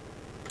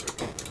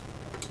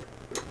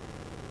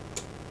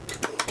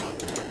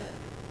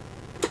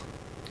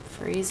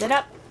 Freeze it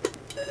up.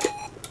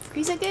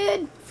 Freeze it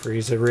good.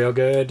 Freeze it real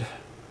good.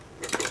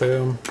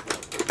 Boom.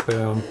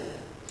 Boom.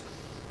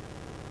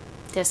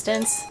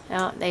 Distance.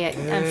 Oh,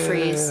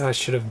 unfreeze. I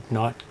should have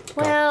not.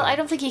 Well, I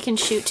don't think he can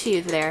shoot to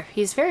you there.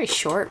 He's very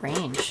short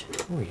range.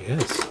 Oh, he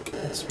is.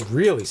 That's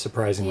really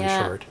surprisingly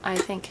short. I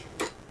think.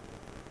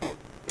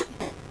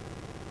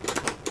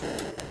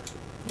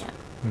 Yeah.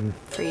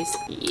 Freeze.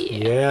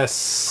 Yeah.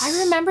 Yes.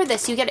 I remember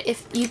this. You get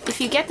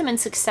if you get them in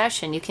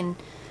succession, you can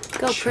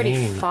go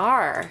pretty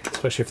far.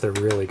 Especially if they're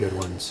really good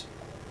ones.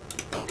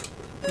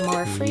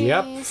 More freeze.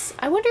 Yep.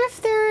 I wonder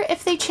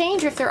if they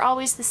change or if they're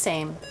always the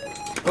same.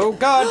 Oh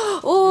God!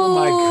 Oh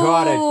my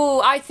God!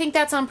 I think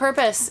that's on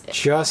purpose.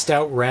 Just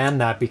outran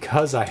that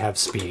because I have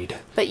speed.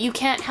 But you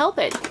can't help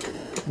it.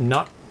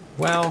 Not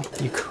well.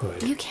 You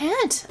could. You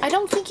can't. I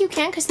don't think you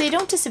can because they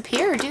don't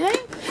disappear, do they?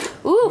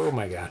 Ooh. Oh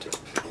my God!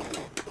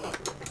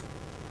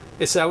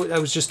 I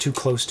was just too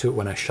close to it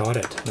when I shot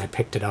it, and I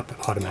picked it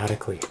up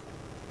automatically.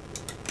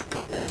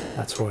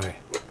 That's why.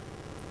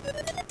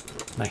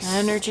 Nice.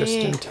 Energy. Just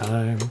in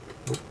time.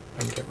 Oh, I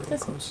can get really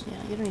close. Yeah,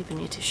 you don't even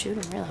need to shoot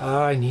him, really.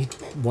 I need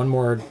one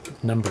more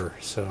number,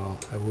 so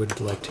I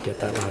would like to get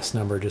that last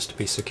number just to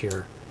be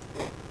secure.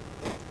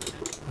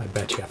 I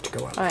bet you have to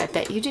go up. Oh, I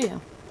bet you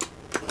do.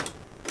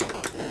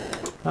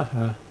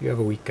 You have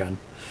a weak gun.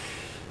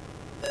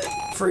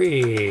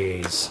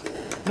 Freeze!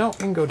 No, you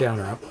can go down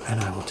or up,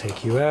 and I will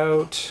take you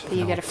out.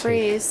 You get a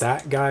freeze.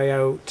 That guy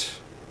out.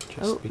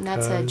 Oh, and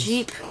that's a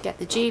Jeep. Get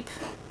the Jeep.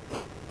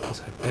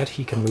 Because I bet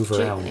he can move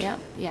around.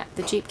 Yeah,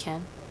 the Jeep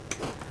can.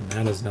 And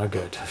that is not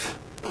good. I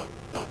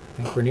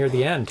think we're near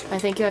the end. I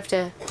think you have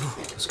to...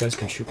 Those guys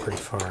can shoot pretty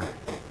far.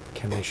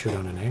 Can they shoot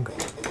on an angle?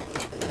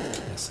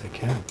 Yes, they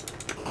can.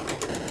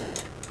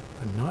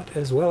 But not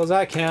as well as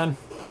I can.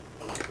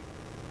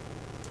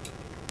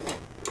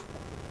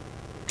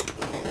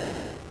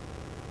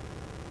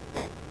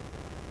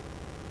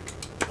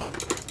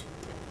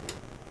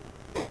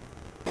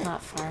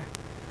 Not far.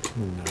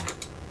 No.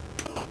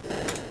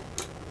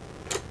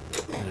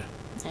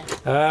 Yeah.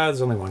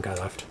 There's only one guy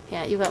left.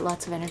 Yeah, you got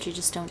lots of energy.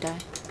 Just don't die.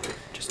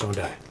 Just don't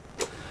die.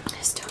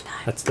 Just don't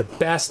die. That's the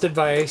best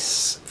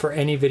advice for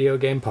any video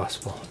game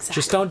possible. Exactly.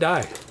 Just don't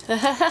die.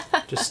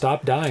 Just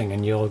stop dying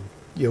and you'll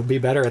be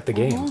better at the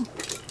game.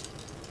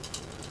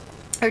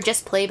 Or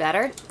just play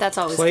better. That's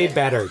always Play good.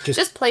 better.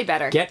 Just play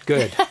better. Get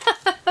good.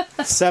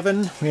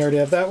 7. We already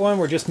have that one.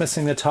 We're just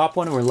missing the top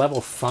one. We're level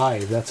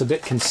 5. That's a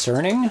bit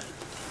concerning.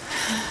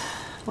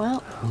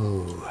 Well.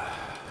 Ooh.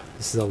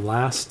 This is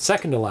the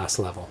second to last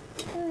level.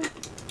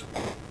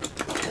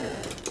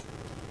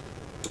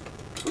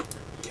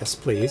 Yes,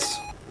 please.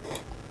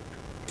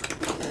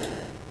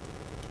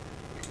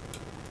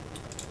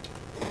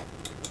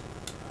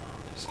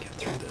 Just get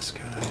through this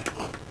guy.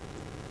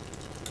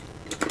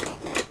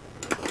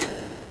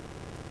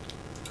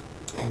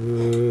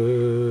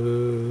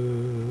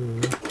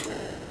 Ooh.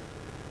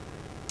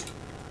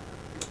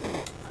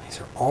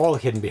 These are all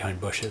hidden behind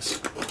bushes.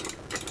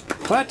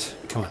 What?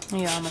 Come on.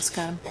 You almost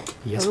got him.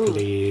 Yes, Ooh.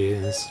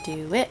 please.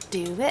 Do it.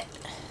 Do it.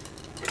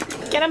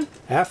 Get him.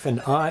 F and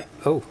I.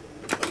 Oh.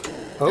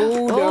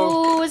 Oh, no.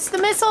 Oh, it's the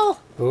missile.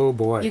 Oh,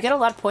 boy. You get a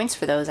lot of points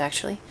for those,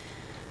 actually.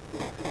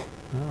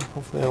 Well,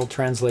 hopefully it'll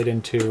translate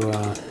into...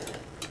 Do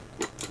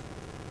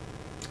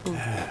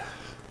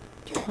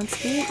you want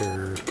speed?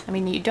 Sure. I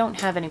mean, you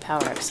don't have any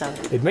power-ups, so...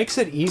 It makes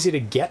it easy to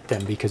get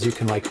them because you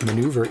can, like,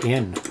 maneuver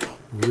in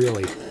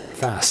really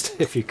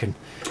fast if you can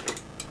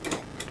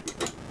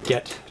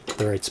get to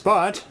the right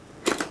spot.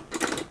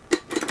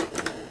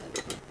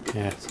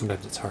 Yeah,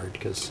 sometimes it's hard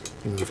because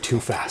you move too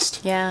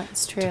fast. Yeah,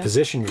 it's true. To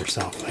position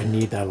yourself, I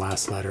need that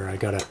last letter. I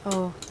gotta...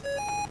 Oh,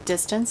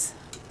 distance.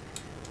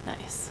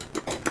 Nice.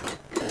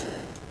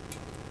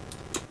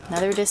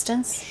 Another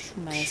distance.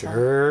 Might as well.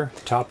 Sure.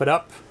 Top it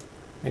up.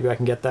 Maybe I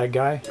can get that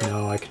guy.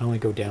 No, I can only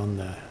go down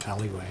the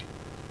alleyway.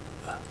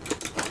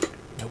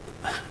 Nope.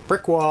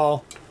 Brick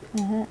wall.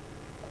 Mm-hmm.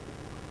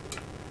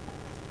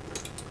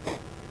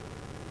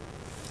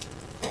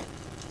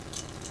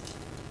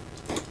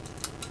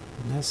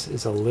 This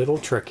is a little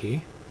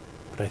tricky,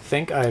 but I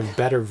think I have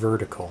better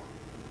vertical.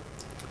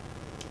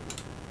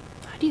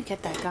 How do you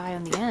get that guy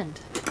on the end?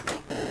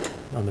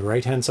 On the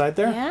right-hand side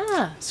there?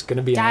 Yeah. It's going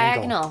to be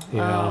diagonal. An angle.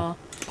 Yeah. Oh.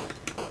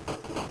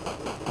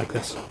 Like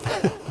this.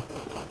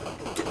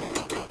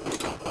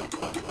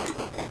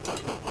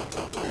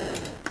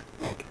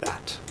 Like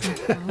that.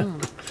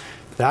 Mm.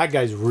 That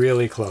guy's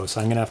really close.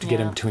 I'm going to have to get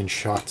in between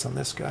shots on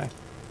this guy.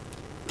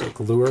 like,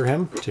 lure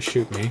him to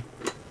shoot me.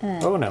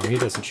 Oh no, he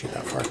doesn't shoot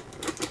that far.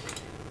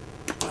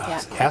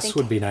 Yeah, S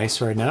would be nice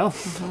right now.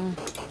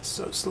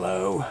 So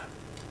slow.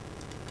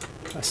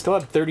 I still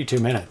have 32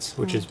 minutes,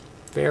 which is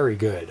very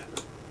good.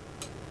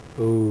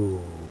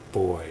 Oh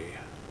boy.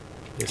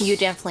 This... You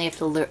definitely have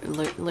to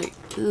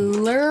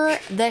lure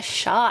the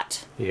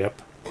shot.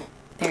 Yep.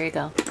 There you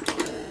go.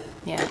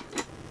 Yeah.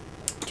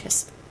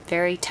 Just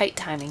very tight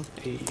timing.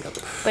 Yep.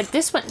 But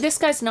this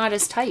guy's not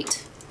as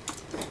tight.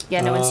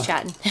 Yeah, no one's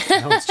chatting.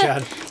 No one's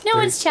chatting. No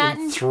one's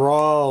chatting.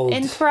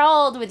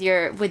 Enthralled with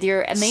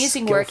your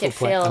amazing work at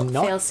play. I'm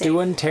not FailSafe.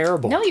 doing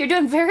terrible. No, you're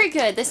doing very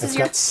good. This is I've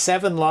got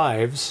 7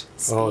 lives.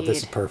 Speed. Oh, this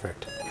is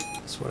perfect.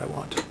 That's what I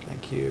want.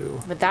 Thank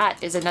you. But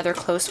that is another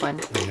close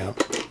one.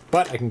 Yep.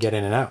 But I can get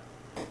in and out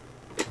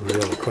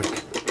really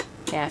quick.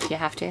 Yeah, if you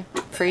have to.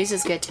 Freeze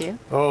is good too.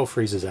 Oh,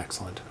 freeze is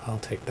excellent. I'll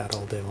take that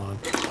all day long.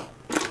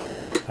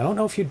 I don't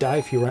know if you die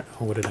if you run.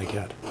 Oh, what did I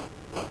get?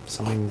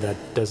 Something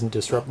that doesn't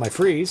disrupt my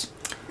freeze.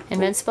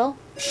 Invincible?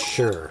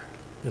 Sure.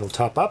 It'll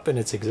top up and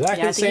it's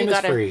exactly the same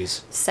as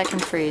freeze.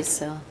 Second freeze,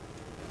 so.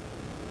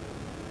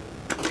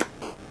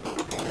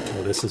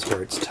 Oh, this is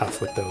where it's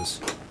tough with those.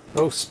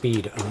 Oh,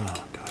 speed.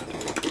 Oh, God.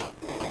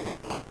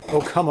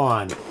 Oh, come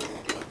on.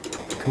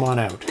 Come on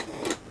out.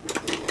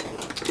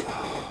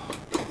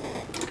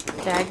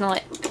 Diagonal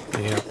it.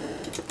 Yeah.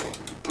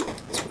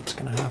 That's what's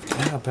going to have to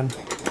happen.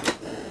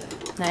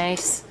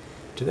 Nice.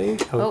 Do they?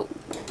 Oh.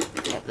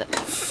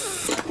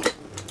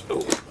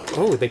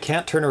 Oh, they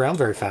can't turn around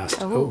very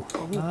fast. Oh.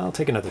 I'll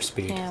take another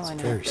speed. Yeah, it's why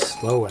not? very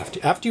slow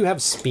after you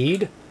have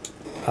speed.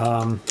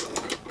 Oh,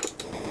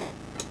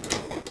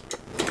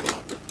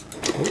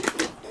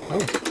 I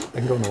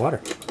can go in the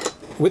water.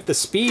 With the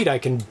speed, I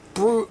can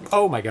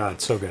oh my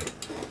God, so good.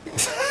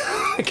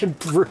 I can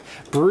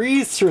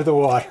breathe through the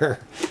water.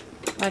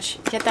 Watch,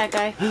 get that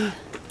guy.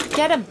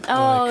 Get him.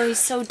 Oh, he's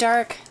so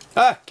dark.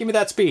 Ah, give me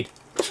that speed.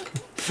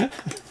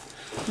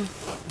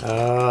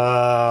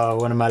 Oh,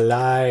 one of my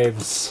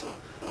lives.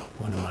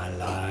 One of my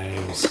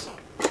lives.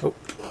 Oh.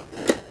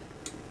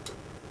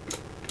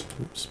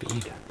 Ooh,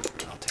 speed.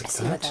 I'll take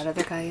See that. what that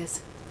other guy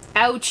is.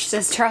 Ouch,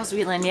 says Charles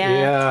Whelan. Yeah.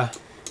 Yeah.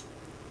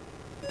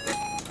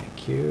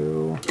 Thank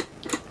you.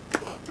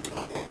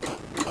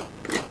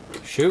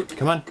 Shoot,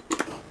 come on.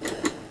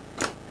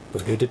 Ooh,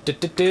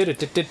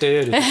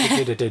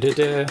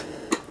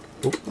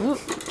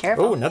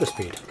 careful. Oh, another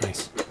speed.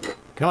 Nice.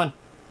 Come on.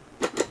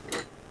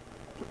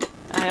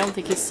 I don't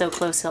think he's so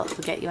close he'll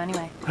get you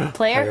anyway.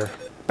 Player?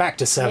 Back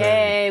to 7.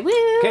 Yay, woo!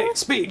 Okay,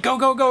 speed. Go,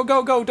 go, go,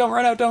 go, go. Don't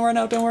run out, don't run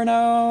out, don't run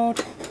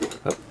out.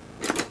 Oh.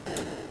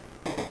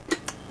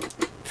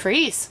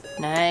 Freeze.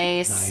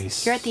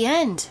 Nice. You're at the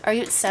end. Are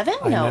you at 7?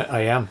 No.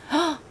 I am.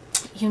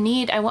 You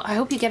need, I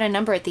hope you get a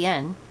number at the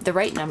end. The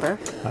right number.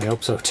 I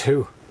hope so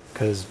too,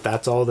 because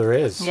that's all there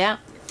is. Yeah.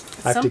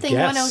 I have Something to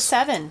guess.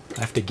 107. I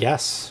have to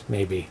guess,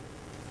 maybe.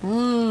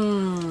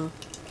 Mmm.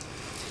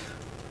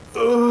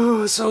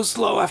 Oh, so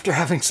slow after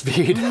having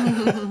speed.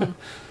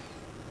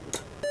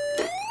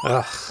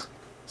 Ugh.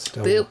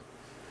 Still. Boop.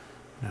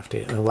 Have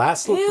to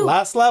last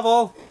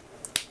level.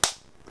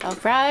 All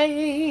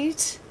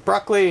right.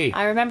 Broccoli.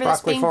 I remember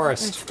Broccoli this being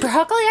forest.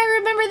 Broccoli. I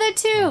remember that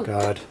too. Oh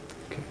God.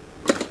 Okay.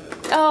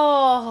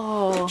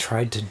 Oh.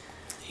 Tried to.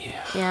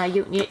 Yeah.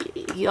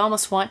 You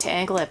almost want to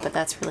angle it, but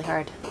that's really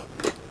hard.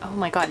 Oh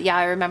my God. Yeah,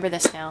 I remember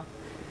this now.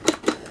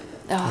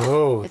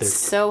 Oh, it's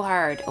so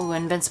hard. Oh,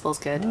 Invincible's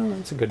good. Oh,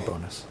 that's a good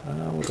bonus.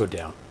 We'll go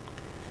down.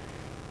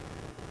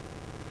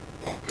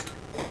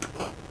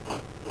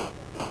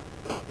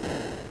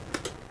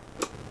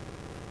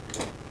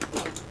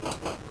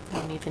 I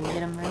don't even need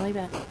him really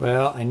bad.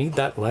 Well, I need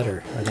that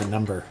letter or the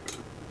number.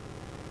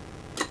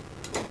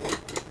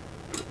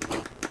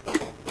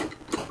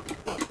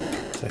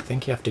 So I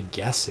think you have to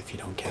guess if you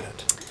don't get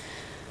it.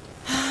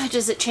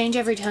 Does it change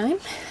every time?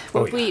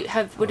 Would it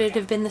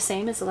have been the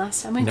same as the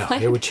last time we played?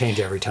 No, it would change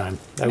every time.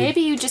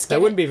 Maybe you just get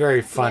that wouldn't be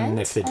very fun end?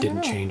 if it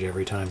didn't change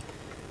every time.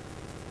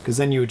 Because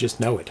then you would just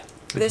know it.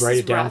 You'd write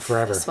it down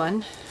forever. This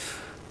one.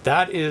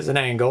 That is an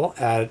angle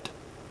at,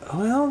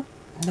 well,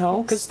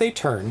 no, because they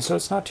turn, so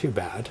it's not too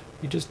bad.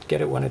 You just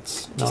get it when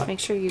it's not. Just make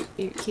sure you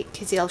keep,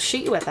 because he'll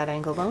shoot you at that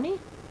angle, won't he?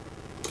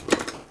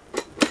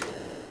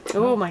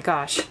 Oh my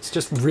gosh. It's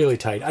just really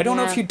tight. I don't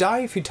know if you die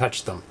if you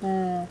touch them.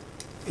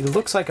 It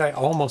looks like I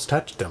almost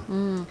touched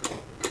them.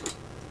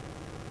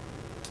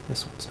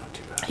 This one's not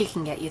too bad. He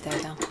can get you there,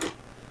 though.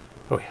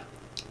 Oh, yeah.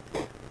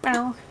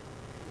 Meow.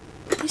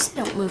 At least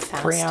they don't move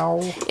fast. Meow.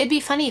 It'd be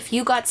funny if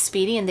you got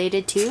speedy and they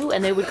did too,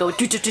 and they would go.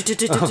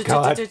 Oh,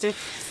 God.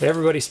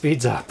 Everybody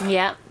speeds up.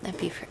 Yeah, that'd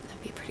be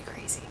pretty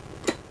crazy.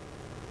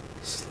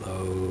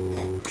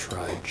 Slow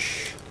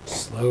trudge.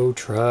 Slow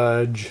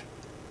trudge.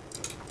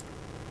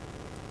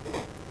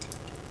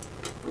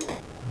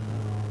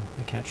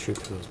 I can't shoot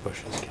through those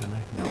bushes, can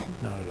I? No,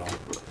 not at all.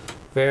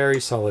 Very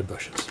solid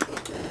bushes.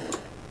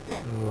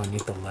 Oh, I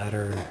need the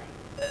letter.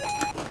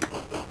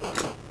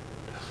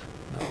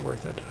 Not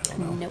worth it. I don't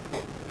know. Nope.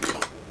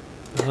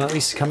 Well, at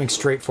least it's coming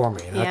straight for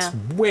me. That's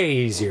way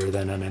easier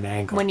than on an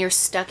angle. When you're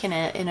stuck in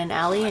an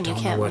alley and you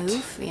can't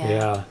move.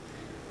 Yeah.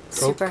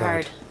 super God.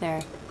 hard.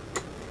 There.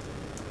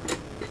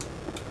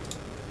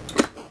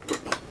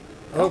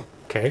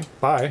 Okay,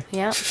 bye.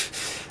 Yeah.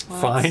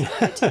 Well, Fine. that's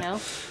good to know.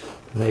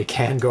 They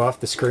can go off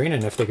the screen,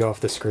 and if they go off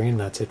the screen,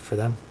 that's it for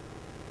them.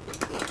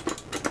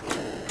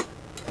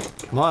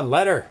 Come on,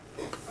 letter.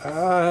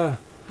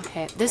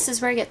 Okay, this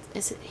is where it gets...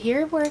 Is it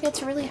here where it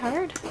gets really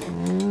hard?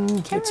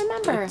 Can't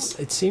remember.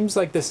 It seems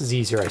like this is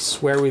easier. I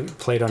swear we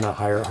played on a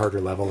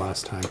harder level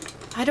last time.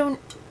 I don't...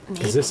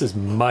 Because this is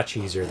much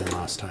easier than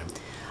last time.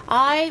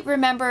 I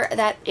remember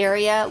that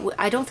area.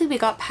 I don't think we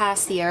got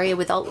past the area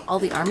with all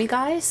the army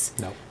guys.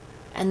 No.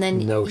 And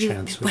then No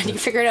chance. When you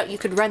figured out you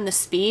could run the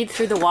speed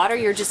through the water,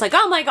 you're just like,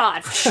 oh my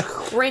god,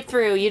 right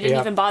through. You didn't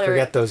even bother.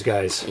 Forget those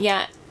guys.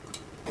 Yeah.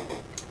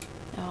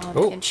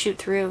 Oh, they can shoot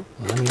through.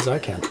 Well, that means I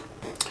can.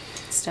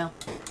 Still.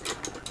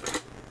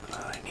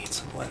 I need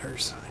some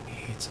letters.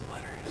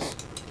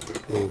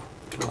 Ooh,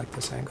 I like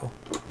this angle.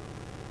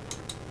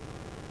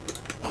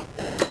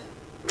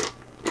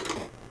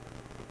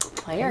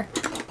 Player.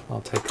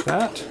 I'll take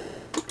that.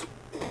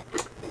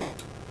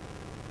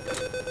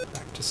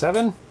 Back to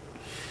 7.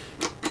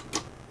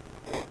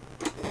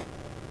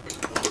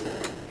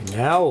 And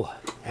now,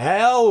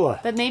 L.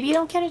 But maybe you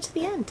don't get it to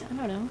the end. I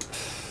don't know.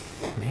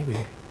 Maybe.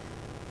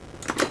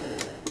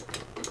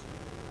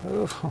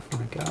 Oh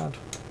my god.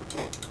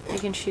 You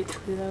can shoot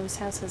through those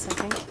houses, I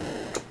think.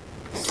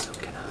 So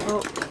can I.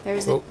 Oh,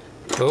 there's it.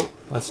 Oh,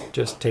 let's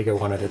just take it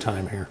one at a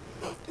time here.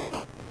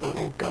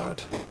 Oh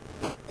god.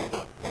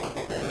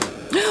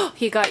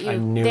 He got you. I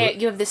knew there, it.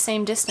 you have the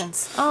same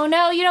distance. Oh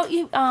no, you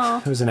don't.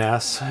 Oh. It was an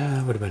ass.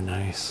 Would have been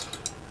nice.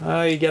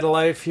 You get a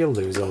life, you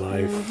lose a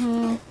life.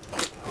 Mm-hmm.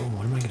 Oh,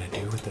 what am I gonna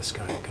do with this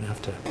guy? I'm gonna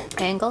have to.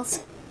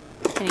 Angles?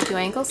 Can you do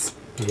angles?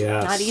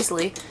 Yes. Not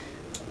easily.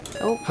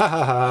 Oh. Ha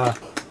ha ha.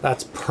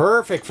 That's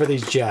perfect for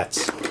these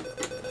jets.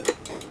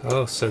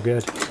 Oh, so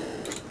good.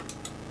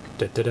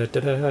 Da, da, da, da,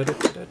 da, da,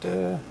 da,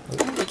 da.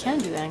 We can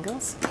do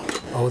angles.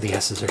 Oh, the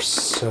S's are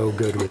so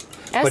good with.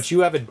 But you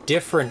have a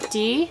different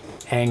D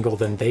angle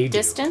than they do.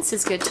 Distance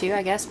is good too,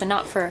 I guess, but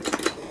not for.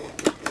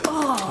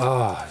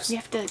 Oh. You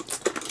have to.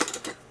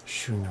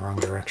 Shooting the wrong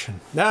direction.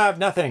 Nah, I have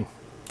nothing.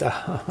 You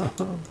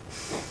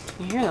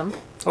hear them.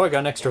 Oh, I got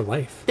an extra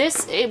life.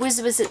 Was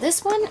it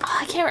this one? Oh,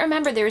 I can't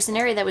remember. There was an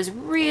area that was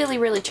really,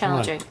 really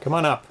challenging. Come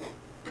on up.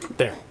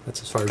 There.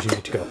 That's as far as you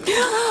need to go.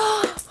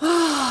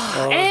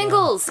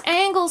 Angles! No.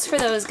 Angles for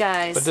those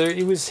guys. But there,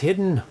 it was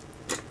hidden.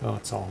 Oh,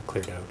 it's all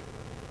cleared out.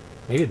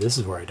 Maybe this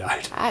is where I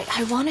died.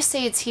 I want to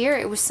say it's here.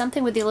 It was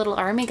something with the little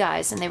army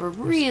guys, and they were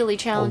really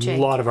challenging.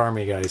 A lot of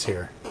army guys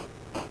here.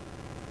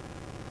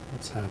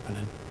 What's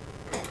happening?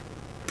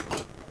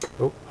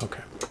 Oh,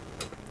 okay.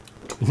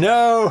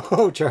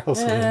 No!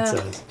 Charles Mann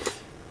says.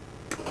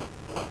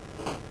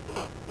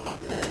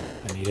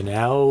 I need an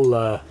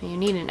L. You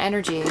need an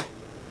energy.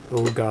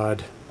 Oh,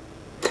 God.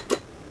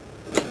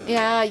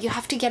 Yeah, you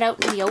have to get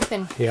out in the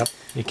open. Yep.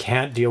 You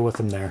can't deal with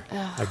them there.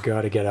 Ugh. I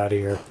gotta get out of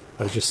here.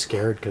 I was just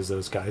scared because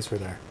those guys were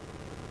there.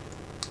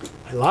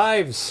 My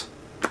lives!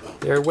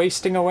 They're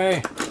wasting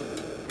away.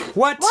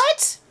 What?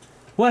 What?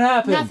 What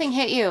happened? Nothing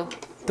hit you.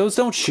 Those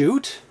don't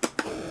shoot?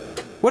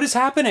 What is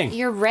happening?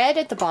 You're red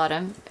at the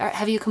bottom.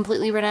 Have you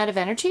completely run out of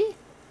energy?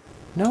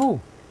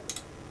 No.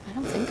 I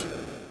don't think.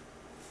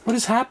 What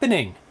is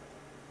happening?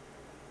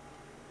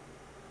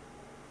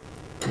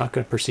 I'm not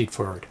going to proceed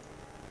forward.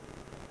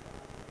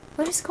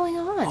 What is going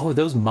on? Oh,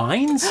 those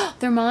mines?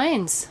 They're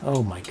mines.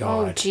 Oh my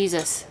god. Oh,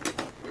 Jesus.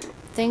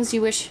 Things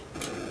you wish...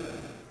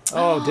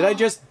 Oh, did I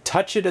just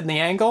touch it in the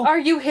angle? Are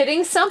you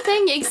hitting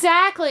something?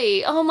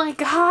 Exactly. Oh my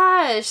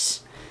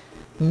gosh.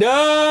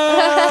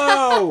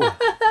 No!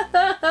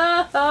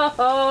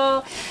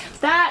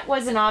 That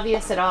wasn't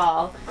obvious at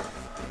all.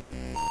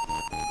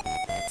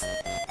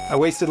 I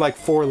wasted like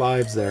 4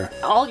 lives there.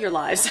 All your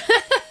lives.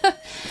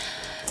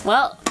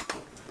 Well,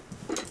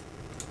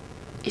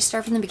 you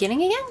start from the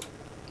beginning again?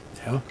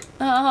 Yeah.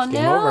 Oh,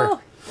 Game no.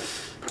 over.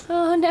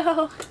 Oh,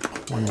 no.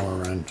 One more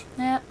run.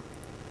 Yep.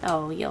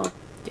 Oh, you'll do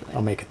it.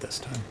 I'll make it this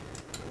time.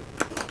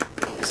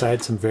 Because I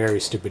had some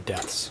very stupid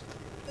deaths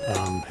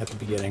at the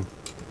beginning. I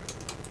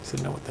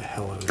didn't know what the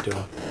hell I was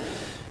doing.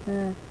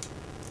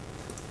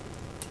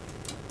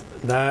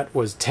 That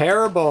was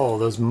terrible.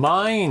 Those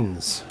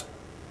mines.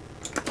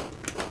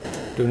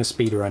 Doing a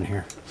speed run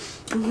here.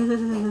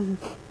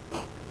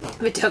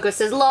 Vitoko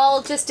says,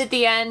 lol, just at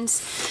the end.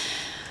 It's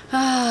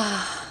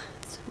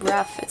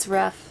rough. It's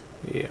rough.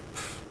 Yep.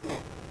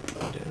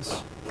 It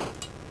is.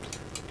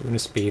 Doing a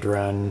speed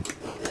run.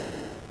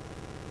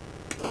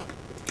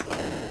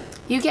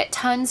 You get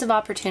tons of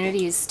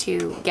opportunities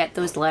to get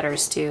those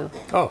letters too.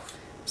 Oh.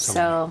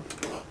 So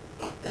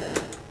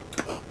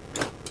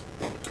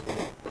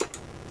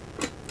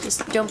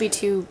just don't be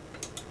too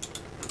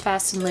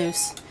fast and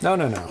loose. No.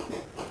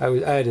 I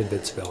had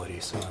invincibility,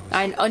 so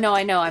I was... Oh no,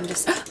 I know. I'm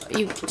just.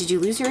 Did you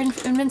lose your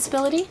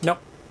invincibility? Nope.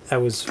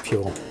 That was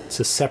fuel. It's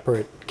a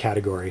separate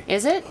category.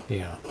 Is it?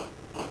 Yeah.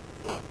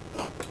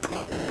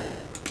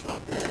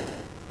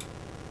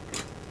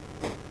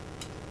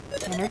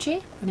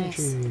 Energy?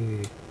 Nice.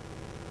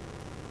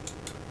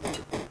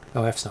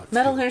 Oh, F's not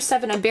Metal fuel. Hunter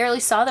 7, I barely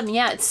saw them.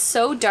 Yeah, it's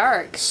so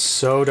dark.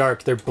 So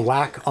dark. They're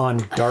black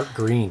on dark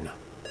green.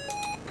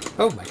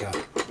 Oh my god.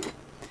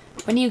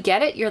 When you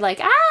get it, you're like,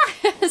 ah!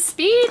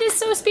 Speed is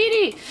so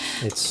speedy!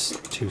 It's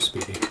too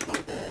speedy.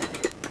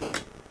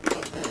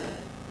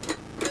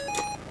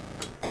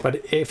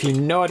 But if you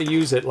know how to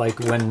use it, like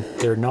when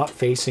they're not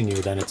facing you,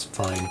 then it's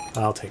fine.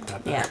 I'll take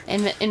that back.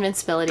 Yeah,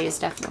 invincibility is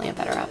definitely a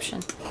better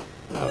option.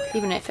 Okay.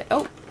 Even if it...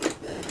 Oh!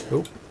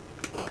 Oh.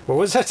 What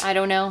was it? I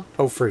don't know.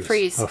 Oh, freeze.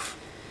 Freeze. Oh.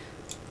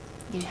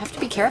 You have to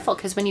be careful,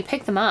 because when you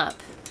pick them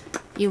up,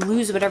 you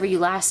lose whatever you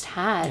last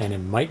had. And it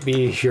might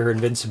be your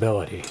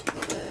invincibility.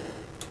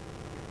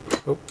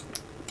 Oh.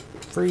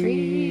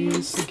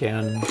 Freeze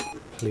again,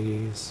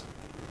 please.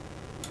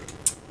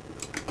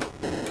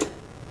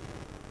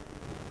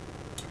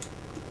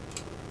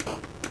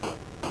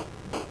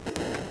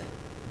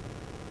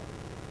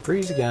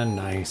 Freeze again,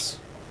 nice.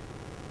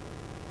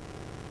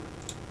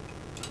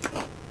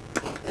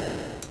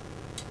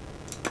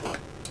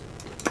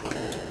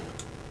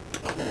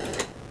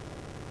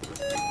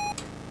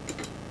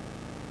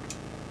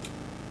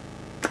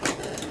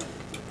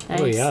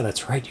 Oh yeah,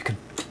 that's right. You can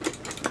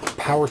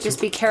power through Just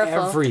be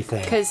careful.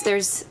 everything. Because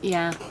there's,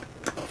 yeah,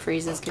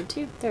 freeze is good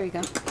too. There you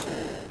go.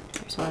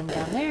 There's one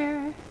down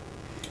there.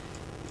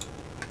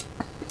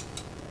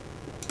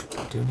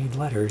 Do need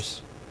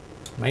letters.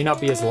 May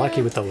not be as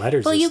lucky with the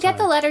letters. Well, this you get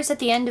the time. letters at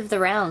the end of the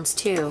rounds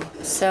too.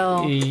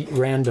 So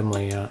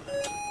Randomly, yeah.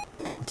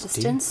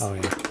 distance. D? Oh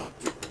yeah.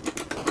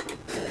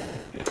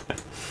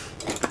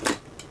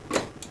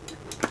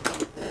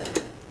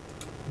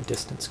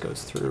 Distance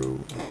goes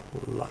through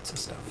lots of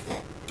stuff.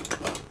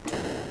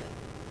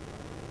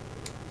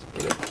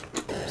 Get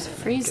it. There's a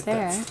freeze Get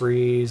there. that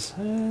freeze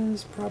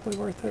is probably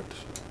worth it.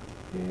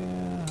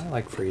 Yeah, I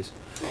like freeze.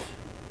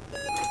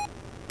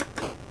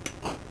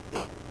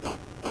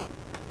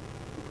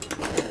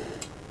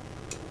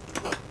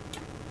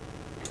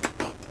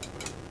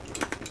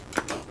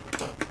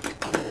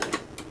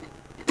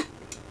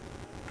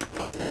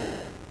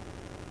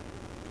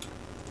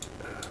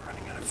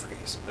 Running out of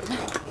freeze.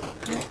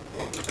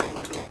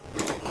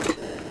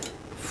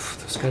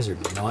 Those guys are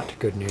not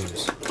good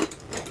news.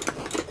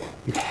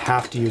 You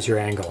have to use your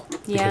angle.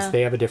 Yeah. Because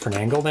they have a different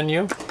angle than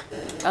you.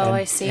 Oh, and,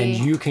 I see.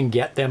 And you can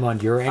get them on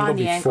your angle On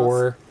the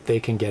before they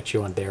can get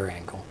you on their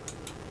angle.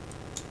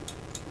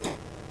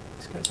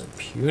 These guys are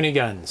puny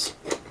guns.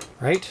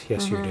 Right?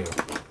 Yes, you do.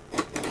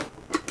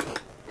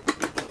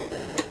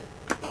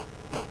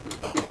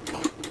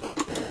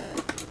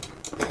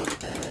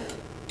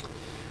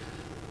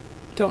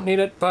 Don't need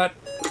it, but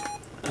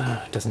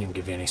it doesn't even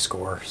give you any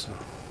score. So,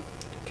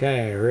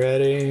 okay,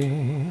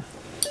 ready.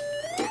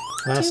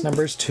 Last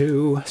number's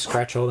 2.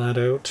 Scratch all that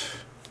out.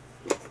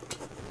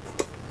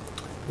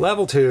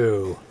 Level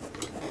 2.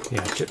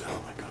 Yeah.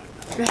 Oh my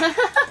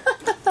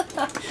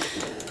god.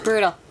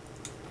 Brutal.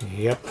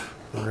 Yep.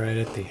 Right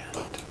at the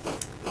end.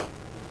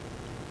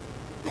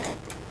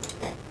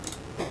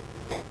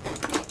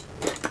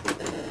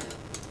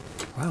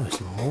 Wow,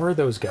 there's more of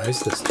those guys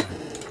this time.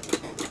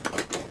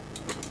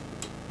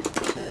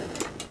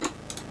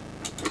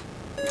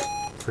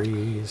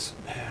 Freeze.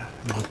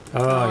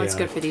 Oh, it's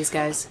good for these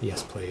guys.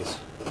 Yes, please.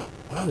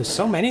 Wow, there's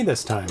so many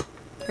this time.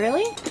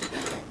 Really?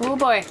 Oh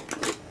boy.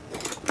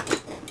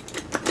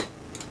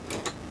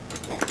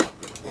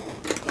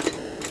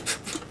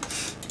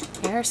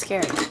 They're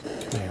scary.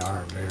 They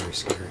are very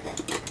scary.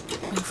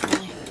 Move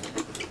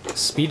really.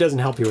 Speed doesn't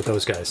help you with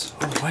those guys.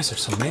 Oh, why is there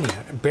so many?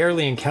 I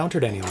barely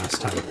encountered any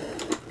last time.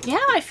 Yeah,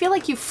 I feel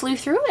like you flew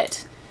through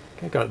it.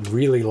 I got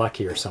really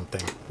lucky or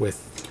something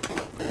with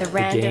The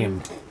random.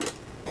 game.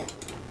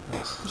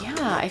 Yeah,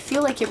 I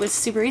feel like it was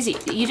super easy.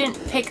 You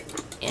didn't pick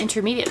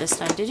intermediate this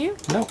time, did you?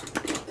 No,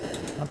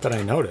 not that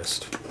I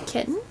noticed.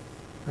 Kitten?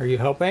 Are you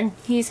helping?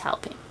 He's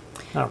helping.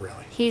 Not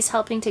really. He's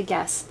helping to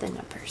guess the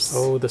numbers.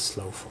 Oh, the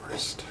slow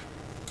forest.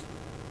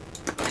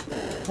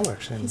 Oh,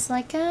 actually. He's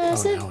like, now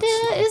is it's slow.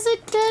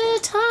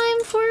 it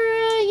time for,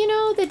 you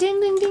know, the ding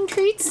ding ding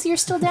treats? You're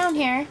still down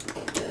here.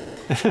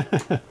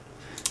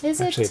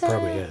 Is Actually, it? it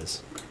probably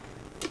is.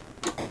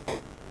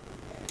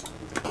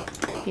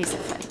 He's a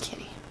funny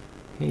kitty.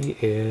 He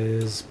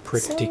is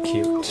pretty So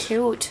cute.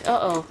 Cute.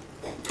 Uh-oh.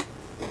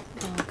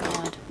 Oh,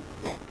 God.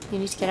 You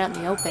need to get out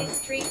in the open.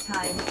 Treat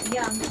time.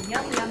 Yum,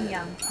 yum, yum,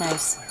 yum.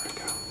 Nice. There we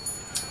go.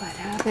 What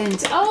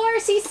happened? Oh,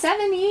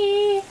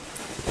 RC70!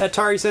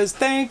 Atari says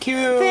thank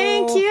you.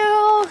 Thank you!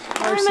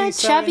 I'm a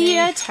RC70. chubby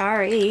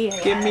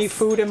Atari. Give me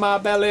food in my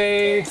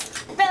belly.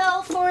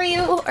 Bell for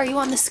you. Are you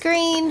on the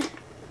screen?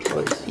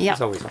 Yep.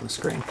 It's always on the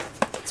screen.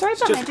 It's right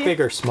It's behind just you.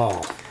 big or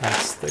small.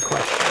 That's the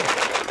question.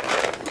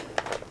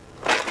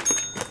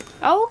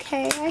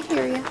 Okay, I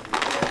hear you.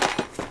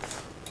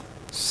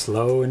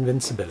 Slow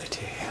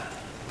invincibility.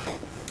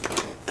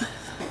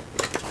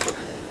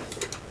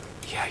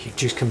 Yeah, you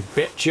just can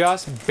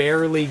just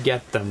barely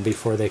get them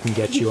before they can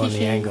get you on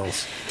the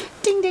angles.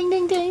 Ding, ding,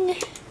 ding, ding.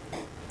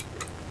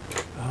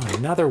 Oh,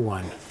 another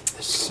one.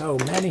 There's so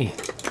many.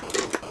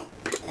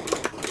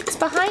 It's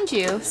behind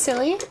you,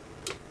 silly.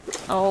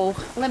 Oh,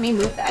 let me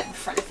move that in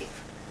front of you.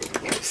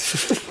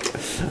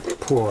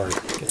 Poor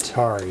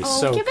guitar. He's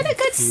so give it a good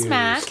confused.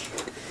 smack.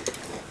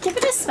 Give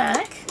it a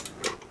smack.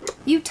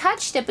 You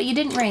touched it, but you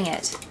didn't ring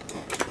it.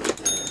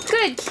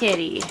 Good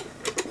kitty.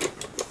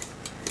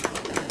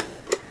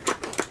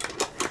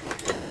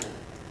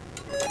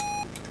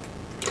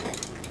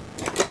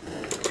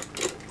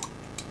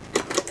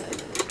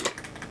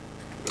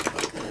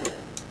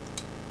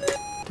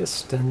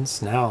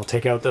 Distance. Now I'll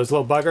take out those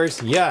little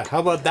buggers. Yeah, how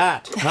about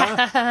that?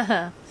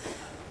 Huh?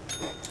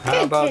 How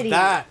Good about kitty.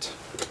 that?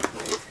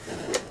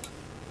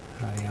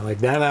 How do you like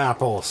them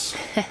apples?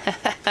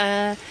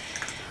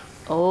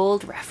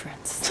 Old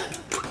reference.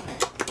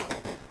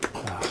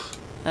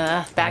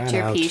 Back to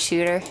your out. pea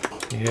shooter.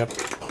 Yep.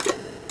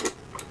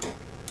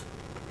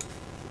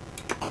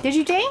 Did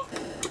you ding?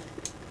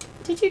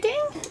 Did you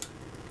ding?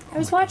 I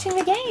was watching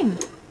the game.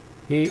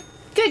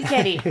 Good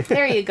kitty.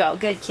 There you go.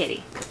 Good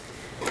kitty.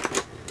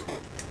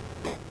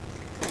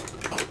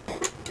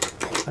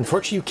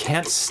 Unfortunately, you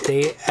can't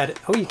stay at...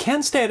 Oh, you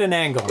can stay at an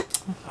angle.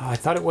 Oh, I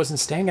thought it wasn't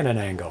staying at an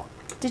angle.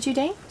 Did you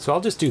ding? So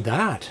I'll just do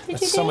that. Did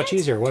That's you so much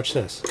dance? easier. Watch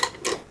this.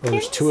 Oh,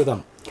 there's Dance? 2 of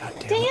them. God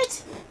damn Dang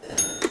it.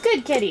 it.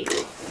 Good kitty.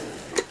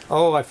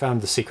 Oh, I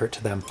found the secret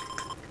to them.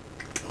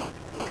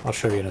 I'll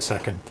show you in a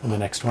second in the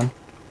next one.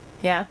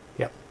 Yeah.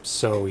 Yep.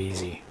 So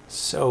easy.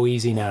 So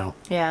easy now.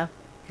 Yeah.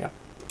 Yep.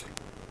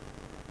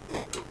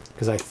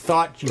 Because I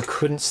thought you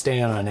couldn't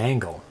stay on an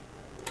angle.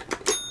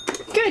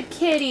 Good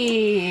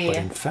kitty. But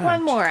in fact,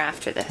 one more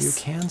after this. You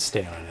can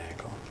stay on an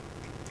angle.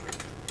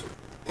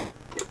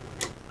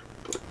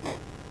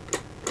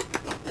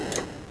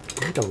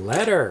 I need a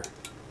letter.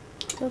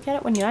 You'll get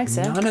it when you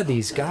exit. None of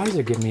these guys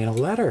are giving me a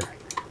letter.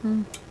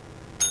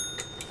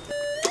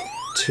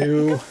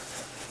 2.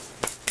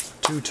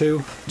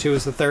 2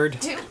 is the third.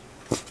 2.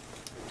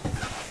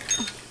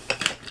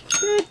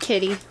 Good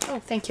kitty. Oh,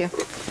 thank you.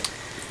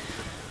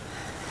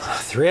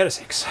 3 out of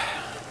 6.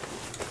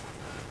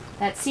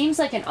 That seems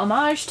like an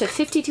homage to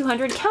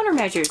 5200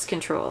 countermeasures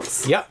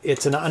controls. Yep,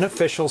 it's an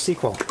unofficial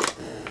sequel.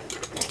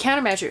 To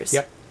countermeasures.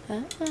 Yep.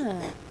 Ah.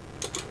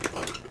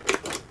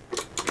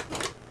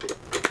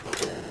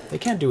 They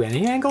can't do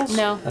any angles?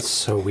 No. That's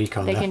so weak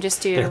on They can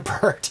just do- their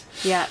part.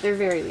 Yeah, they're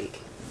very weak.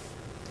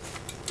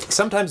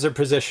 Sometimes they're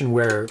positioned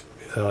where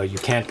you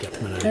can't get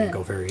them at an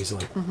angle very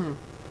easily.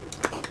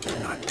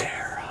 Not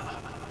there.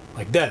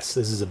 Like this.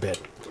 This is a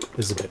bit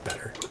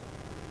better.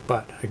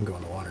 But I can go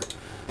in the water.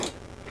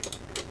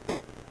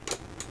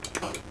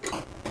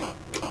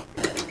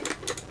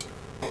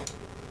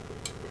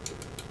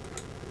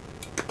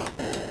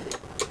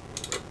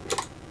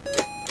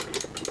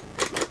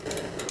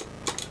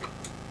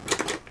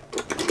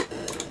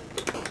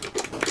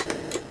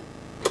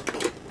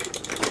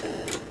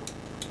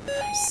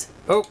 Nice.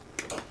 Oh!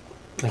 I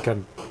think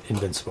I'm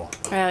invincible.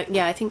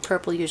 Yeah, I think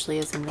purple usually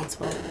is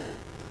invincible.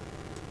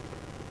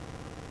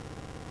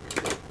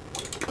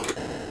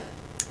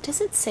 Does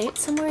it say it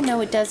somewhere?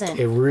 No, it doesn't.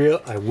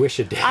 I wish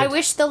it did. I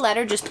wish the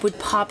letter just would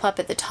pop up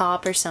at the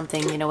top or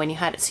something, you know, when you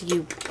had it, so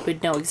you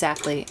would know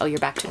exactly, oh, you're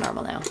back to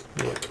normal now.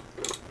 Yeah.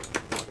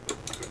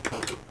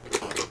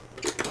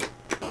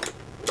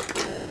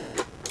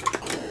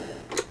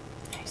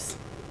 Nice.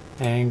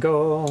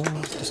 Angles.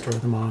 Destroy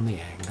them on the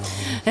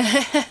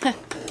angle.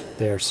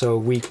 They're so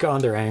weak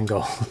on their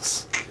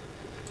angles.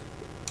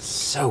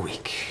 So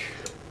weak.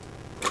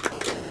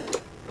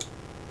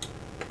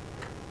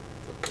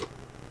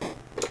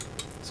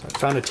 So I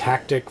found a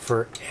tactic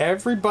for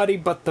everybody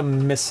but the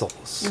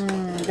missiles.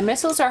 The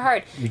missiles are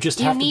hard. You just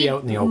have to be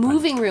out in the open. You need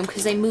moving room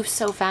because they move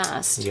so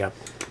fast. Yep.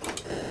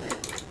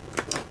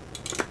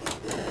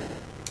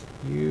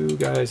 You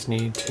guys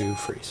need to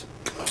freeze.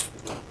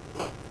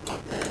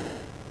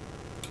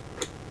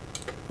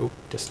 Oop,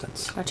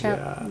 distance. Watch out.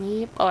 Yeah.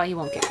 Yep. Oh, you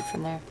won't get it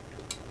from there.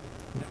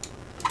 No.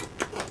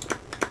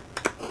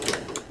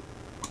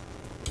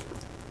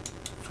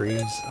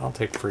 Freeze. I'll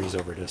take freeze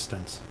over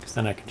distance, because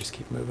then I can just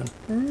keep moving.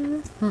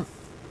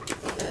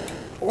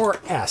 Or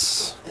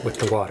S with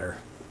the water.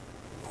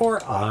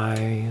 Or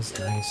I is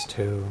nice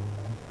too.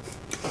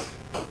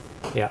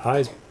 Yeah,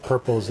 I's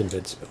purple is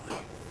invincibility.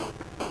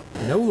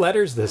 No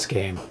letters this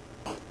game.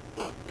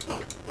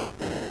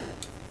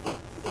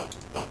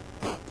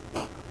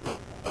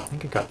 I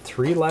think it got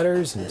 3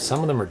 letters, and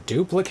some of them are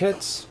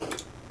duplicates.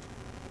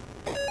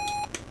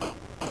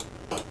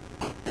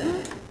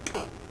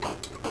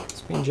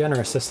 It's being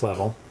generous this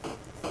level.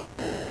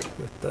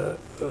 With the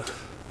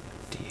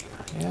D.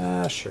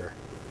 Yeah, sure.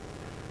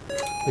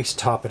 At least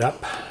top it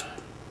up.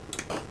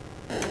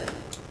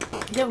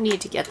 You don't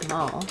need to get them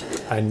all.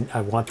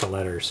 I want the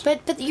letters.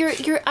 But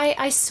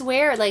I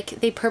swear,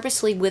 like, they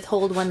purposely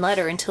withhold one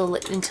letter until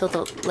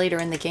the later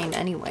in the game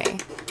anyway.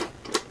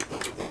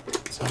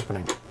 What's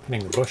happening?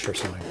 Hitting the bush or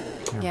something.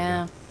 There we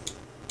Yeah.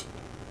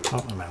 go.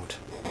 Oh, I'm out.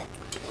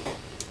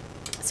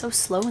 It's so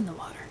slow in the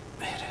water.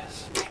 It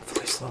is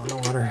painfully slow in the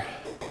water.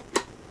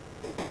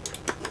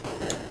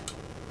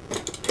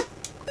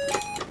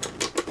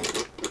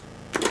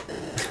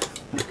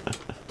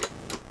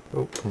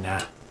 Oh,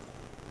 nah.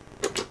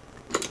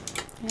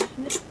 Yeah,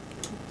 just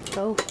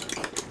go.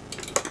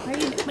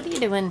 What are you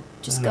doing?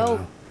 Just I don't go.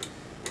 know.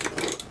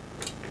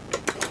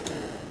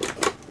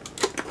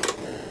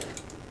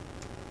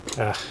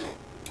 Ugh.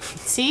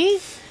 See?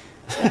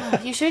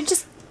 You should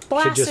just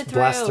blast Should just it through.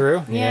 blast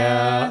through?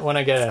 Yeah. When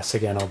I get S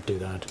again, I'll do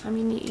that. I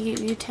mean,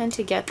 you tend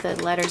to get the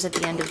letters at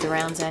the end of the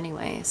rounds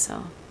anyway,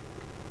 so.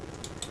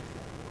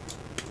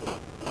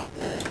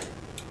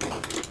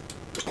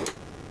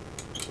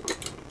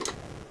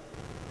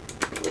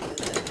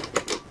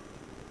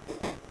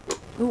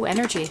 Ooh,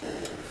 energy.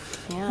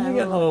 Yeah, I I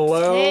get a will little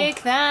low.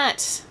 take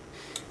that.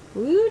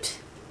 Woot.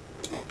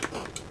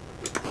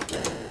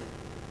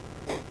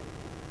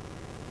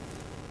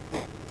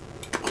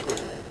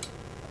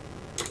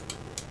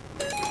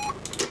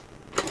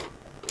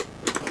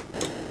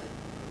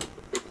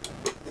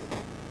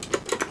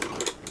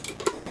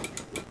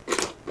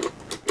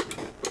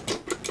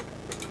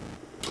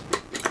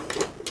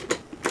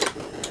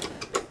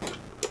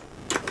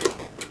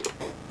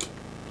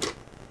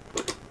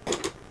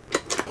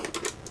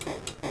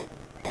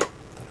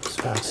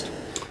 Fast.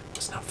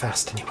 It's not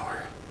fast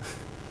anymore.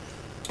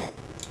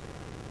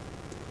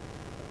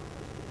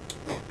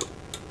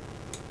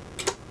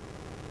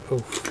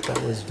 Oof,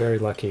 that was very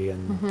lucky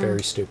and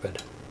very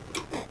stupid.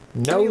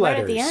 No Oh, you're letters.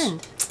 right at the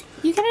end.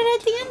 You get it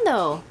at the end,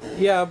 though.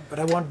 Yeah, but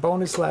I want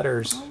bonus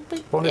letters.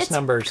 But Bonus it's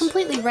numbers.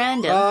 completely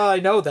random. I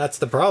know, that's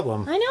the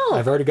problem. I know.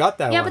 I've already got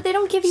that yeah, one. but they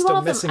don't give you Still all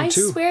of them. missing I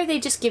two. swear they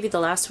just give you the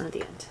last one at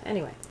the end.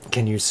 Anyway.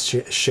 Can you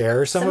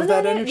share some of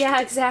that energy Yeah,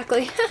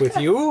 exactly. with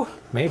you?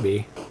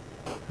 Maybe.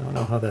 I don't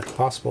know how that's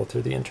possible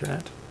through the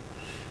internet.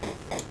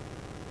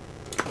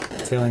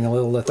 Feeling a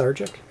little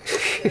lethargic?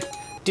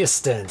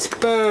 Distance.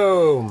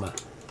 Boom.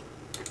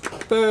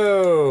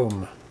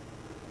 Boom.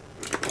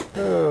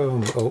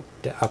 Boom. Oh,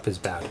 the up is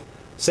bad.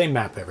 Same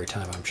map every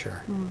time, I'm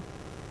sure.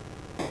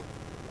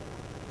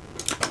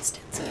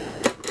 Distance.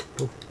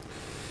 Ooh.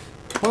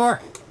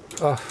 More.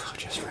 Oh, I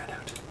just ran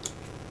out.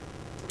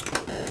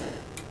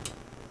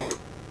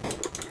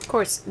 Of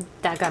course,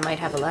 that guy might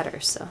have a letter,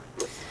 so.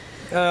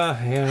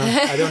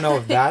 Yeah. I don't know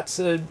if that's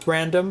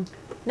random.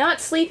 Not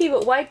sleepy,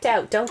 but wiped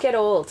out. Don't get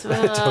old.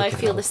 I get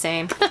feel old. the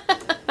same.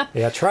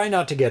 Yeah, try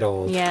not to get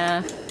old.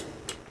 Yeah.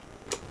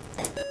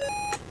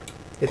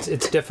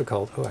 It's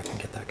difficult. Oh, I can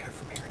get that guy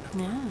from here.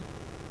 No.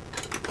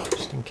 Yeah.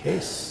 Just in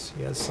case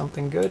he has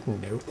something good.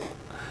 Nope.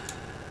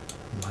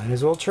 Might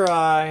as well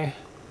try.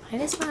 Might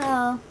as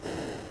well.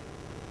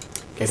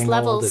 This Getting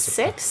level old is a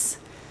 6?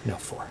 No,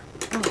 4.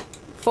 Oh.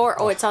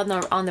 4? Oh, it's on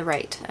the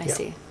right. I Yeah.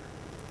 see.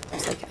 I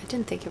was like, I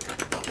didn't think it.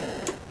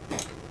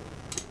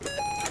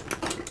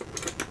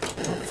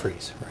 Oh,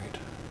 freeze, right.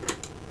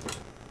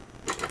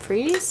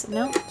 Freeze?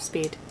 No.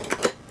 Speed.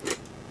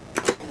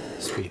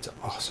 Speed's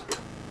awesome.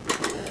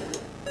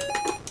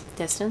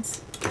 Distance?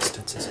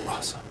 Distance is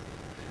awesome.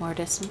 More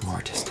distance?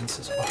 More distance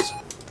is awesome.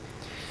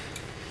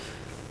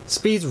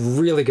 Speed's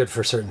really good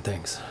for certain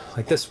things.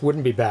 Like this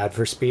wouldn't be bad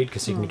for speed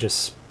because you can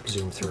just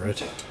zoom through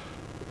it.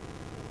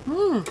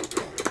 Do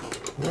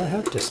I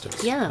have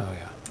distance? Yeah. Oh,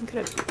 yeah. I'm good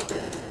at...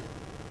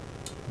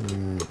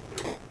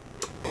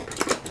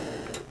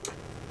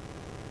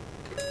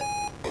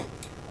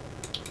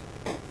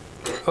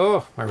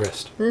 Oh, my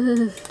wrist.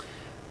 There's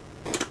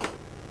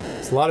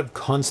a lot of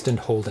constant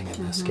holding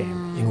in this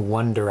game, in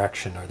one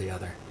direction or the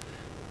other.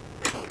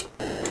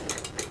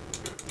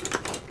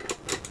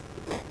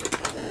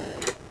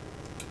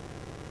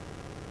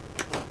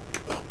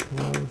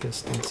 No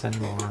distance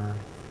anymore.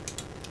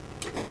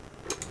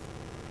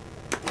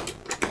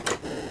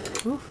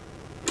 Oof.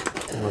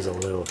 That was a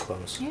little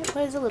close. Yeah, it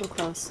was a little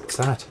close. What's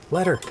that?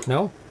 Letter?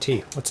 No?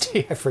 T. What's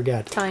T? I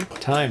forget. Time.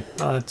 Time.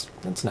 Oh,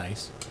 that's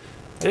nice.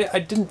 I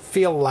didn't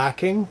feel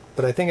lacking,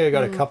 but I think I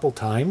got a couple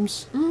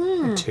times.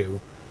 Or 2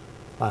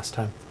 last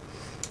time.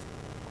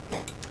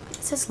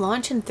 It says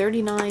launch in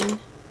 39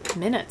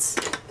 minutes.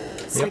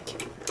 It's Yep.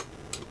 like...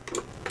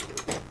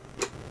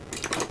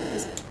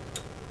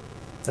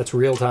 That's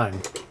real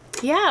time.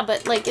 Yeah,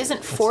 but like,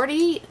 isn't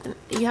 40...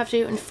 You have to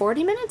do it in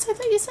 40 minutes, I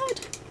thought you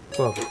said?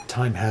 Well,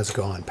 time has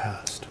gone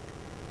past.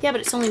 Yeah, but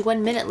it's only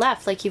 1 minute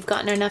left. Like, you've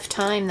gotten enough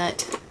time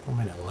that... 1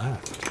 minute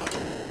left.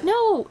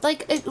 No,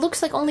 like, it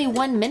looks like only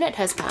 1 minute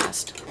has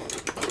passed.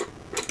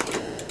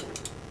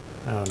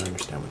 I don't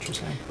understand what you're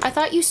saying. I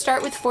thought you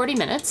start with 40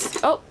 minutes.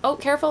 Oh,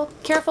 careful,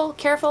 careful,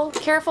 careful,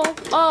 careful.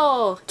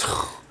 Oh,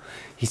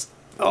 He's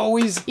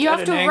always you at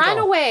have to an run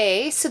angle.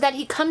 away so that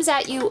he comes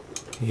at you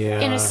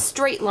Yeah. in a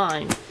straight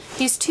line.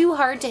 He's too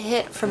hard to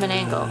hit from an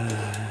angle.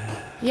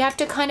 You have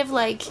to kind of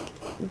like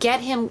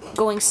get him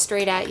going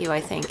straight at you, I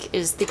think,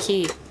 is the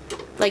key.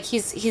 Like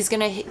he's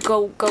gonna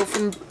go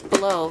from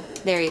below.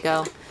 There you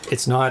go.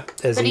 It's not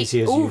as But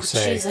easy as ooh, you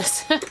say.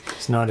 Jesus.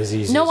 It's not as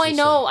easy No, as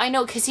you I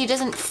know, because he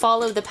doesn't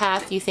follow the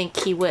path you think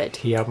he would.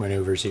 say. He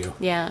outmaneuvers you.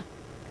 Yeah.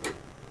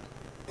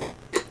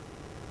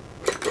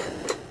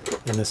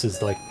 And this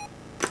is like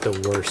the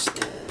worst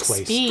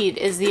place. Speed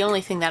is the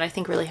only thing that I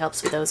think really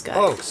helps with those guys.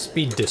 Oh,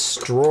 speed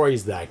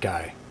destroys that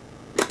guy.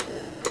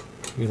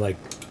 He like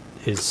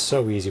is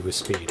so easy with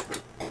speed.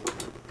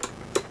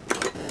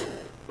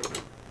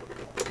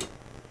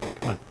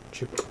 Come on,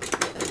 shoot.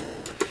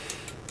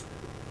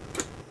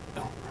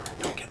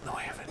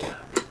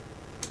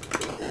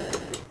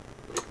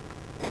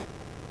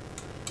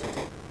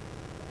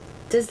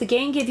 Does the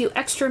game give you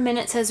extra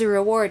minutes as a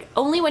reward?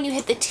 Only when you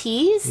hit the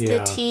T's? Yeah.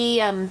 The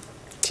T,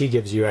 T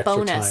gives you extra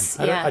bonus,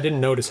 time. yeah. I didn't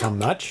notice how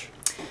much.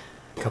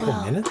 A couple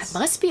minutes? It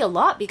must be a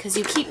lot because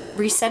you keep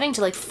resetting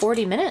to like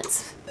 40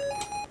 minutes.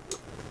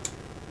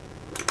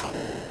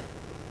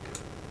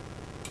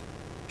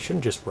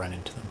 Shouldn't just run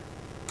into them.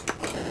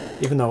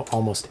 Even though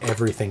almost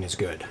everything is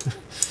good.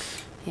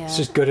 Yeah. It's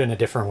just good in a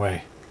different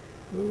way.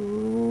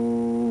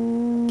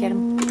 Get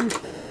him.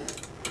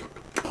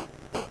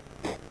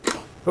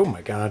 Oh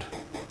my god.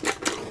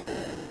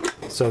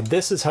 So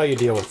this is how you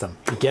deal with them.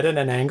 You get at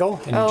an angle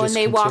and you just and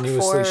they walk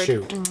continuously forward.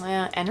 shoot.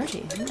 Yeah,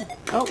 energy.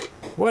 Oh.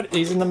 What?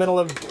 He's in the middle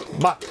of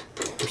muck.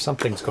 Or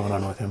something's going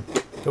on with him.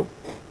 Oh.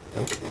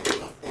 Oh.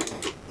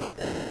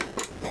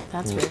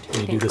 That's weird.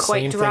 You do the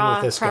quite same thing draw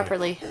with this guy.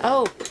 properly.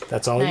 Oh.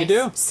 That's all nice. you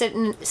do. Sit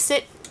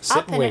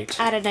up and wait.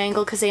 at an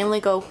angle because they only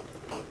go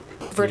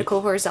vertical,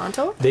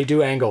 horizontal. They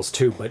do angles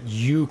too, but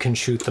you can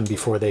shoot them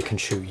before they can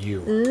shoot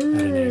you at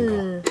an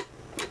angle.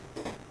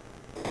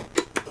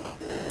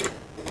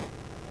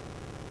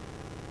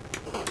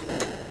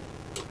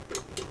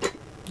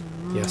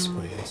 Yes,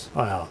 please.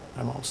 Well,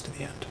 I'm almost to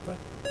the end, but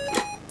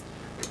it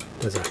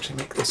does actually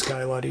make this guy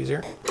a lot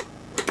easier.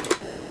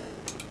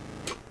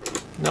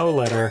 No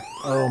letter.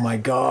 Oh my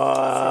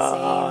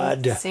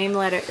god. Same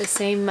letter.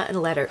 Same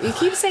letter. You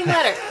keep saying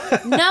letter.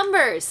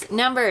 Numbers.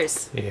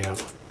 Numbers. Yeah.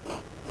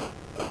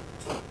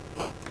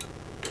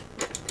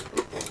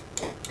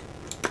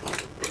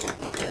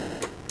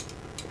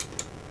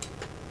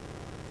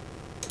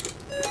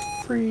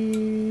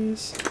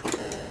 Freeze.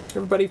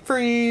 Everybody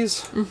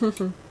freeze.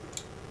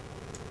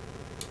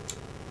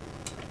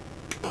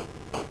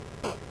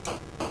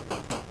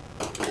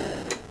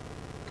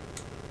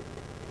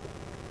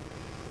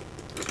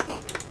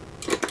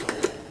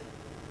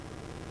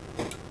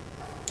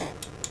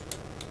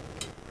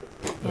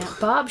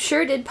 Bob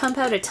sure did pump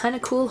out a ton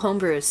of cool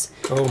homebrews.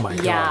 Oh my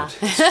Yeah.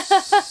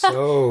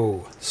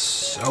 god.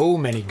 So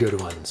many good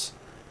ones.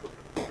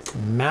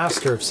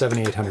 Master of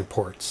 7800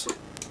 ports.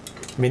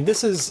 I mean,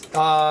 this is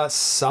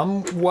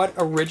somewhat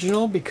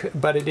original,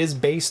 but it is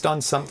based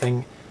on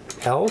something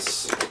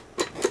else.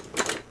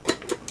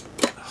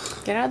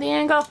 Get out of the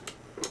angle.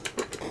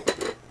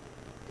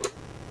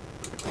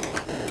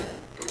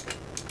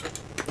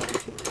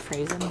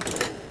 Freeze him.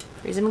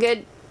 Freeze him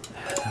good.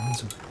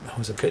 That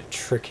was a bit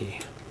tricky.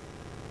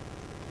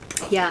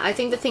 Yeah, I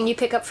think the thing you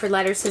pick up for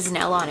letters has an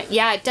L on it.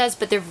 Yeah, it does,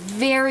 but they're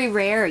very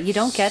rare. You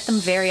don't get them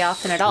very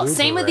often at all. Super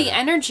Same with the rare.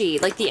 energy.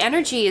 Like, the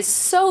energy is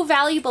so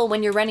valuable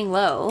when you're running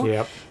low.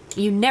 Yep.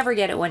 You never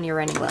get it when you're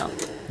running low.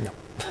 No.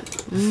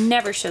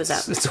 Never shows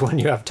up. It's when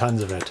you have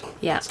tons of it.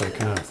 Yeah. It's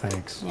like, oh,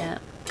 thanks. Yeah.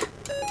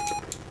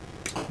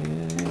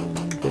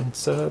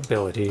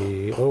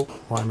 Invincibility. Oh,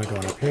 why am I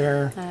going up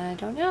here? I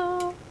don't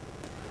know.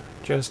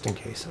 Just in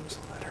case it was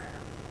a letter.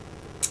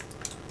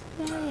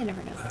 Yeah, you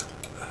never know.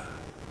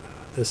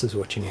 This is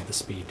what you need the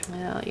speed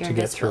Well, your to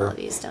get through.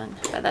 invisibility's done.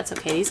 But that's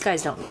okay. These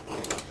guys don't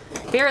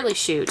barely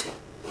shoot.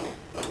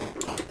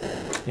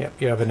 Yep,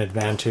 you have an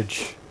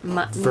advantage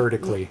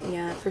vertically.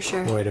 Yeah, for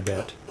sure. Quite a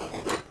bit.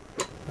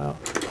 Oh.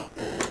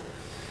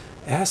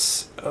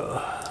 S.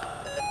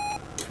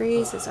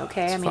 Freeze is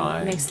okay. I mean,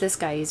 fine. it makes this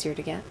guy easier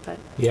to get, but...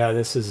 Yeah,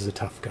 this is a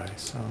tough guy,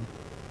 so...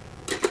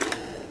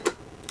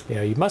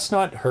 Yeah, you must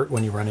not hurt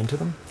when you run into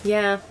them.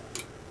 Yeah.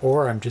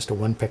 Or I'm just a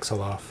 1 pixel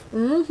off.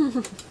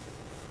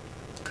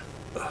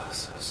 Oh,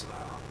 so slow.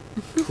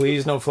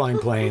 Please, no flying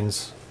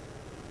planes.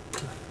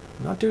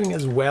 Not doing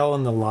as well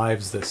in the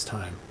lives this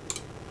time.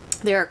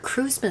 There are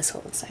cruise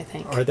missiles, I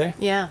think. Are they?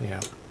 Yeah.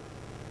 Yeah.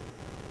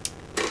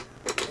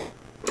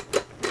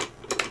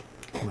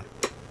 Come on.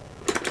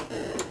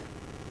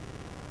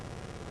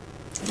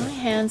 My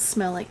hands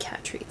smell like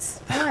cat treats.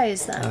 Why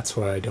is that? That's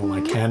why I don't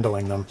like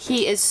handling them.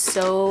 He is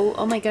so...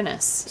 Oh my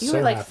goodness. You So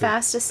were like happy.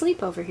 fast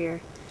asleep over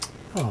here.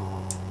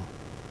 Oh,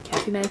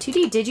 Cappy Man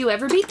 2D. Did you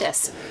ever beat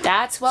this?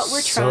 That's what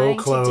we're so trying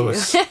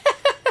close. to do.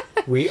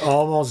 We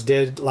almost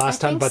did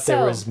last I time, think but there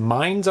so. was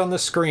mines on the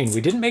screen.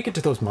 We didn't make it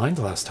to those mines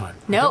last time.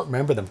 I No. don't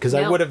remember them because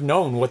I No. would have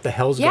known what the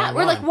hell's Yeah, going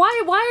we're on. like,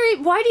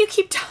 why do you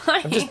keep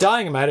dying? I'm just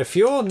dying. I'm out of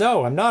fuel?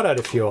 No, I'm not out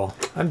of fuel.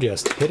 I'm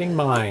just hitting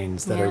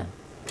mines that are...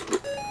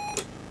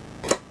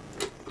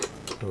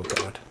 Oh,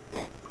 God.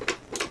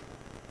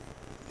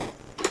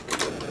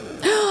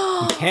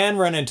 You can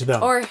run into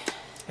them. Or...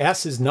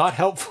 S is not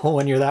helpful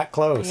when you're that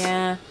close.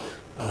 Yeah.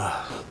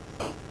 I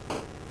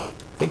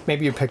think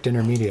maybe you picked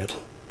intermediate.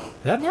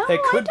 That, No,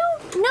 it could, I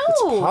don't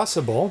know. It's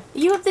possible.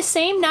 You have the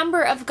same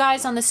number of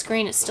guys on the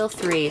screen. It's still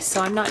 3,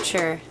 so I'm not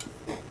sure.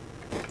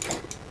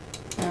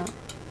 No.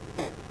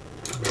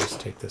 Let's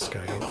take this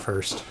guy out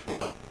first.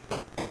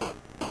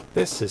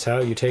 This is how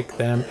you take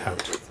them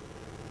out.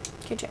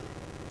 Good job.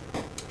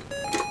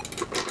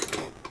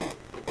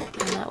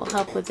 And that will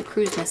help with the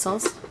cruise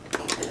missiles.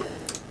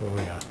 Oh,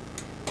 yeah.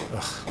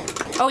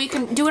 Ugh. Oh, you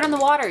can do it on the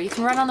water. You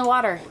can run on the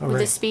water with right.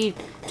 this speed.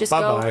 Just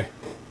Bye-bye.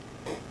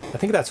 I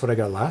think that's what I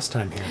got last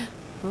time here.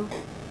 go.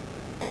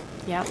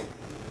 Yep.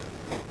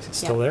 Is it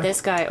still there?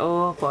 This guy,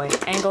 oh boy.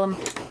 Angle him.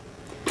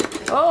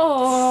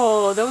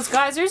 Oh, those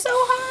guys are so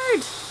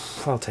hard.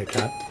 I'll take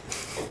that.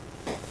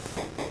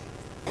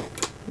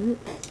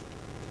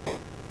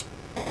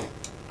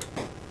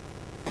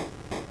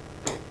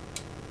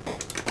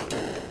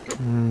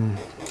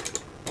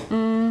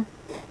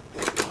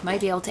 Might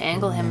be able to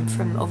angle him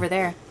from over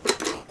there.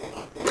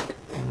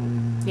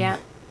 Yeah,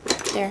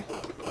 there.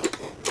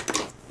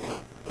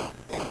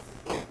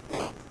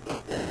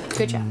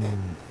 Good job.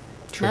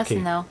 Tricky.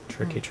 Nothing though.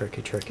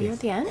 Tricky. You at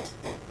the end?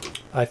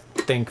 I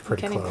think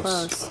pretty Getting close.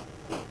 close.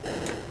 I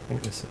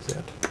think this is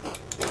it.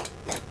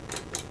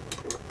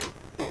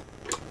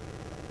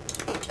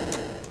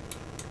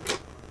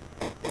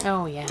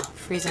 Oh yeah,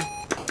 freezing.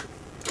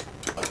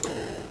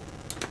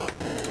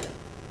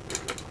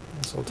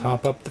 This will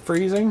top up the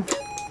freezing.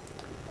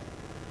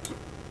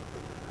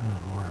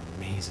 Oh, more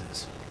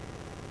mazes.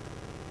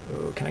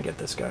 Oh, can I get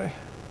this guy?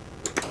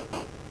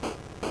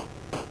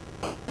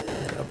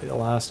 That'll be the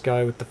last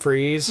guy with the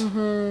freeze.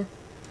 Oh,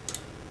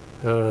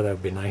 that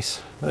would be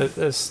nice.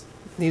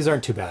 These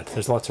aren't too bad.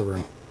 There's lots of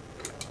room.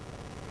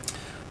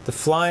 The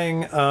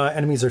flying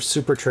enemies are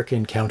super tricky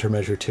in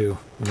countermeasure too.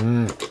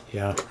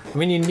 Yeah. I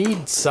mean, you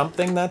need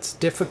something that's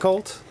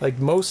difficult. Like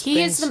most things...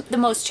 He is the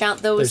most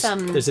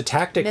challenging. There's a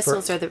tactic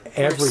missiles for are the worst.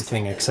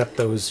 everything except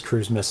those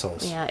cruise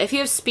missiles. Yeah. If you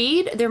have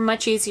speed, they're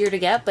much easier to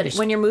get. But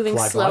when you're moving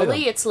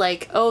slowly, it's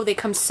like, oh, they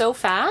come so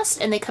fast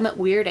and they come at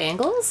weird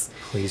angles.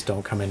 Please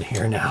don't come in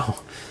here now.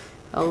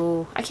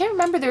 Oh, I can't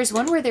remember. There was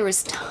one where there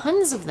was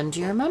tons of them. Do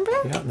you remember?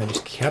 Yeah, and they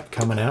just kept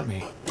coming at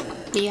me.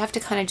 You have to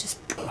kind of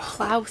just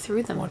plow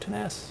through them. I want an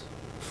S.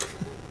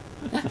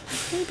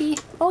 Maybe.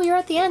 Oh, you're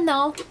at the end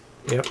though.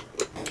 Yep.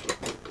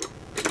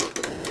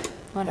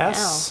 One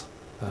S.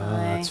 L.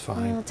 That's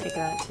fine. I'll take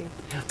that too.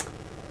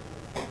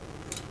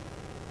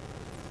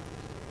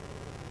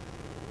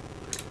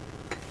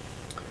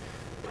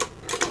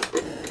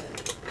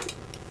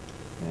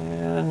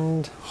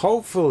 And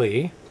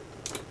hopefully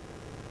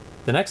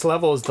the next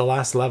level is the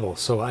last level,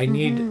 so I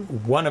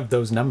need one of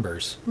those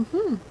numbers.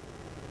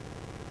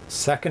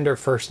 Second or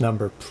first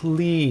number,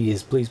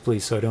 please, please,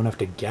 please, so I don't have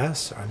to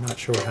guess. I'm not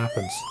sure what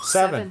happens.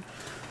 7.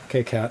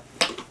 Okay, Kat.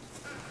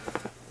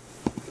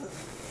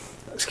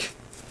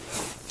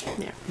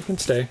 There. You can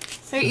stay.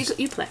 There,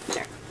 you play.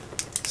 There.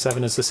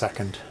 7 is the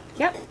second.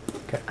 Yep.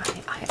 Okay.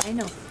 I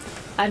know.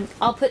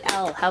 I'll put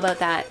L. How about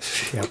that?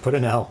 Yeah, put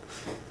an L.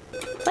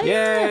 Play.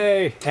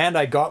 Yay! And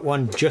I got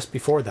one just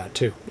before that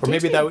too. Or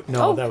maybe that.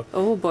 No, that.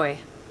 Oh boy,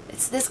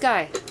 it's this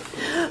guy.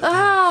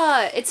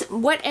 It's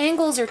what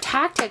angles or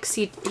tactics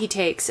he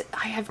takes.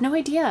 I have no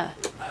idea.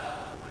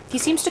 He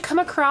seems to come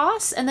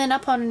across and then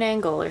up on an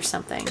angle or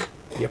something.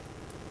 Yep.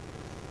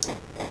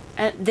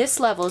 And this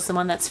level is the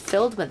one that's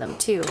filled with them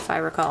too, if I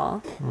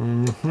recall.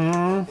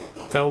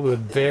 Filled with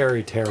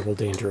very terrible,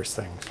 dangerous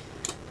things.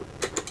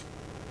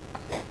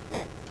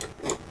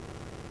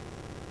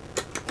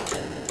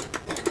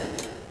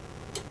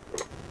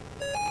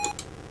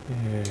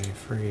 Yay,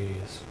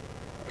 freeze.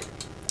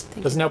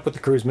 Doesn't help with the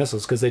cruise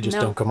missiles because they just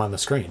don't come on the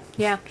screen.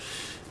 Yeah.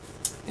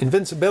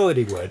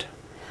 Invincibility would.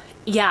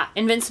 Yeah,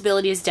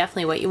 invincibility is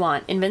definitely what you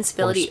want.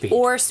 Invincibility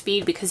or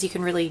speed because you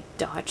can really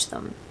dodge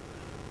them.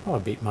 Oh, I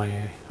beat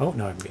my... Oh,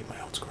 no, I beat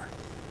my old score.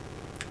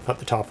 I thought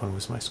the top one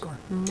was my score.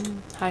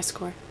 High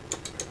score.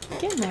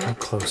 Get in there. How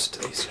close to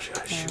these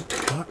guys?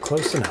 Shoot, not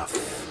close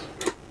enough.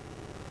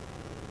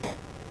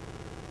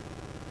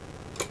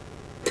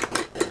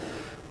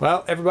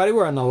 Well, everybody,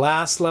 we're on the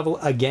last level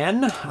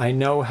again. I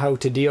know how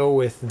to deal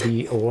with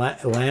the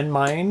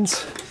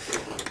landmines.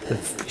 The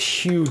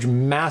huge,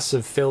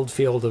 massive filled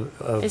field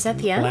of is that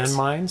the end?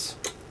 Landmines.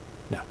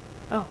 No.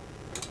 Oh. No.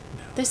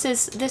 This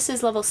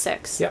is level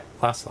 6. Yep,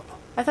 last level.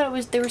 I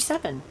thought there were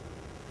 7.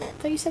 I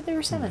thought you said there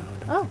were 7. No,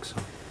 I don't think so.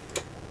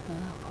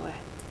 Oh boy.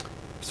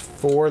 It's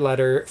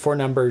 4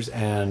 numbers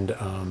and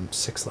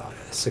 6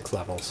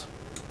 levels.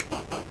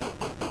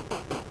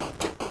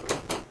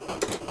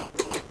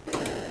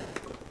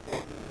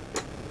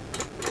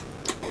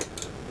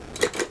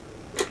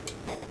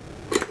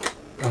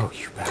 Oh,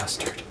 you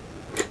bastard.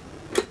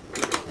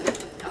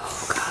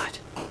 Oh, God.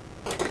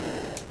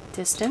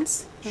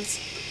 Distance? That's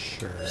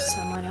Sure.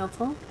 somewhat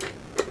helpful.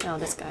 Oh,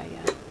 this guy,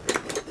 yeah.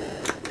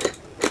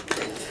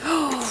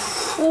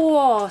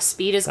 Oh,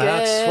 speed is good.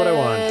 That's what I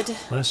want.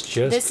 Let's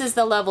just... This is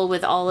the level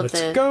with all of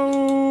Let's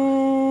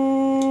go!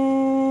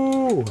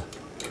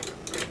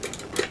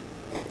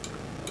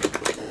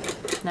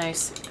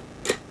 Nice.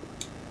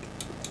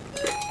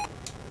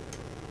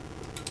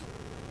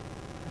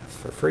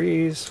 For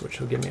freeze, which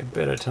will give me a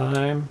bit of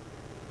time.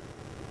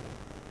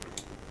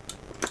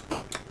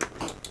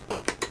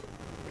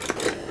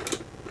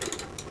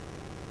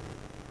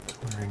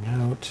 Wearing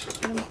out.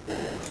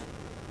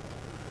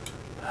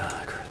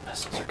 Cruise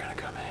missiles are gonna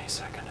come any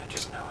second, I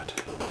just know it.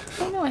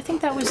 Oh no, I think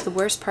that was the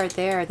worst part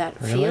there,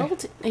 that Really?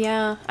 field.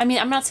 Yeah. I mean,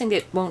 I'm not saying that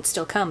it won't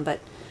still come, but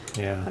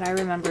Yeah. what I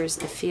remember is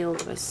the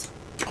field was...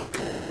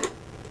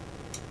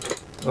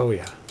 Oh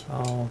yeah,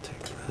 I'll take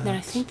that. Then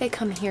I think they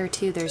come here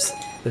too. There's...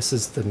 This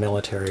is the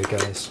military,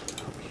 guys.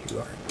 Oh, you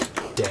are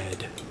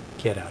dead.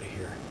 Get out of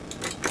here.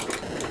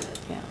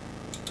 Yeah.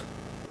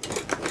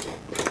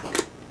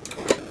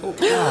 Oh,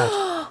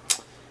 God.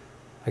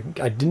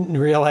 I didn't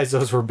realize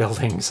those were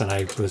buildings, and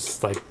I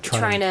was like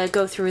Trying to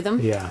go through them?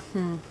 Yeah.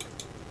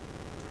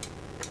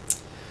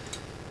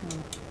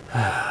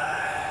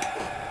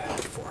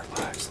 4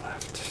 lives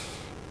left.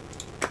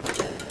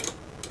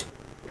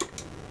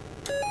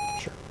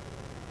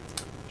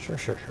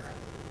 Sure.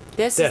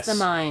 This is the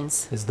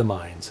mines. Is the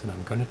mines, and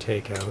I'm going to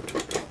take out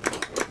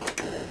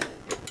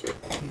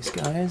these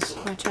guys.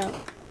 Watch out.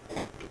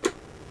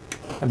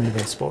 I'm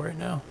invincible right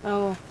now.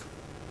 Oh.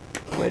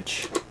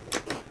 Which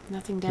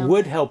Nothing down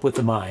would there. help with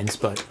the mines,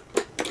 but...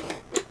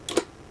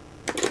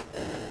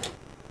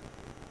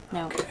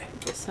 No. Okay.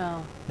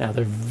 So. Now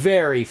they're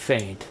very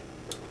faint.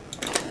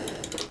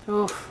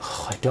 Oh.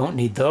 Oh, I don't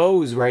need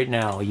those right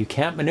now. You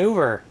can't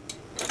maneuver.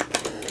 I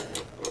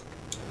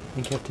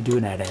think you have to do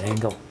it at an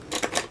angle.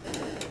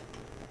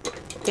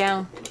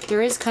 Down.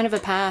 There is kind of a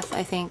path,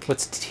 I think.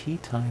 What's tea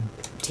time?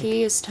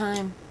 Tea is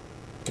time.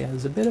 Yeah,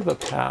 there's a bit of a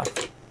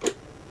path.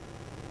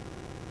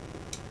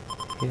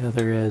 Yeah,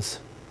 there is.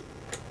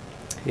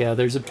 Yeah,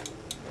 there's a... You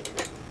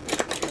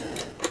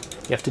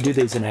have to do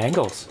these in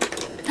angles.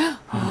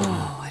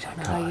 Oh, I don't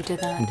know how you did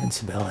that.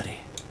 Invincibility.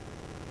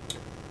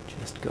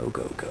 Just go,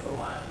 go, go.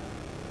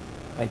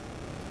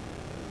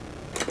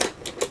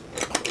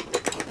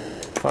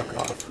 Fuck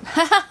off.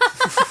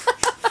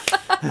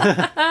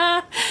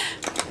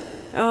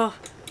 Oh.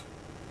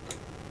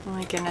 Oh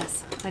my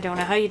goodness. I don't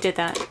know how you did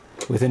that.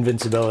 With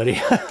invincibility.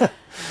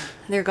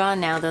 They're gone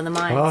now, though, the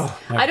mines. Oh,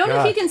 my I don't know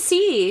if God. you can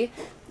see.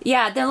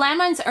 Yeah, the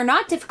landmines are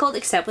not difficult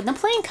except when the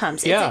plane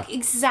comes. Yeah. It's like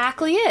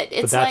exactly it.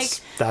 It's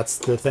But that's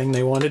the thing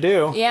they want to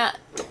do. yeah.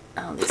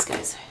 Oh, these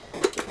guys.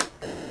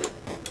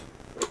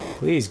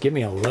 Please give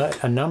me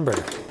a number.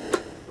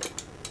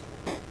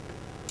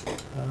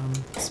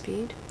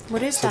 Speed?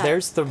 What is So that?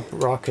 there's the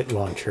rocket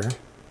launcher.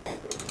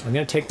 I'm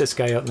gonna take this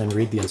guy out and then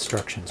read the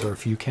instructions, or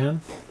if you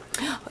can.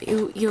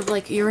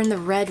 You're in the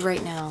red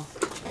right now.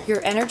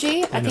 Your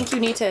energy? I think you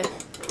need to...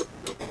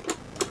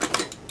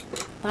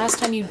 Last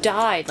time you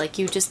died, like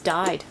you just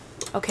died.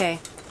 Okay.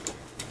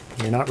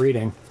 You're not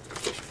reading.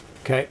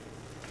 Okay.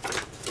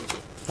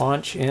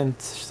 Launch in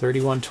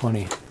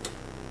 3120.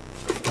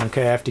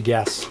 Okay, I have to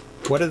guess.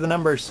 What are the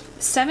numbers?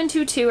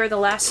 722 are the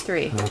last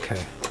three.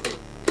 Okay.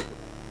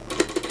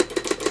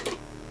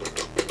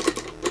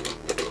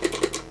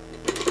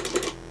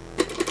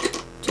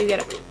 Do you get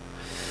it?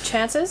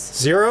 Chances?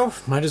 0?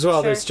 Might as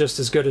well. Sure. That's just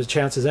as good a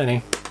chance as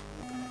any.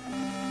 I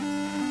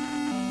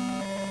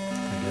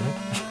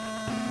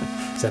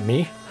get it. Is that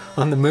me?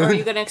 On the moon? Or are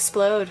you gonna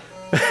explode?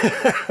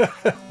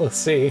 We'll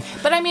see.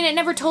 But I mean, it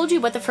never told you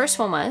what the first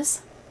one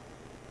was.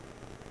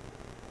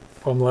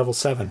 I'm level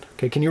 7.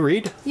 Okay, can you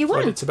read You what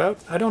won. it's about?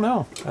 I don't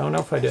know. I don't know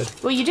if I did.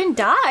 Well, you didn't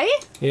die.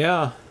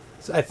 Yeah.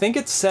 I think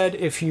it said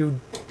if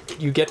you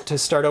get to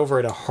start over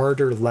at a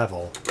harder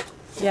level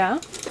Yeah.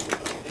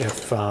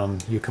 if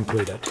you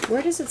complete it.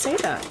 Where does it say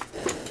that?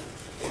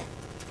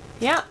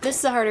 Yeah, this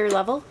is a harder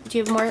level. Do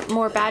you have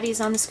more baddies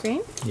on the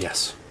screen?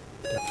 Yes,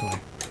 definitely.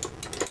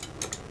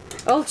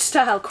 Old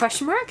style,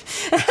 question mark?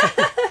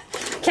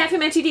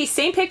 Caffeine TD,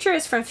 same picture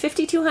as from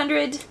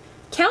 5200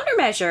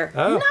 countermeasure.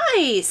 Oh.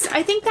 Nice.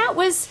 I think that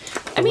was,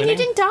 I mean, you Winning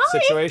didn't die.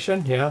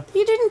 Situation, yeah.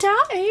 You didn't die.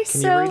 Can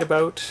so you read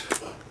about...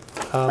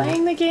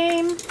 playing the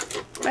game.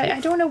 I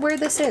don't know where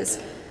this is.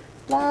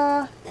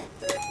 Blah.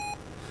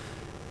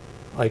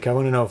 Like, I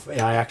want to know if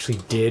I actually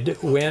did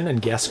win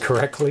and guess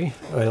correctly.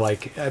 Or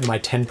like, my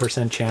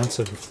 10% chance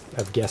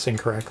of guessing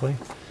correctly.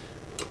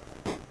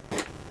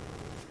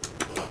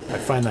 I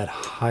find that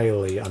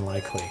highly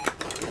unlikely.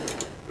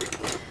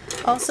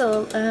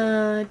 Also,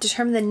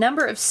 determine the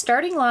number of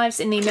starting lives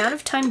and the amount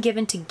of time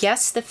given to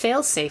guess the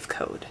failsafe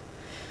code.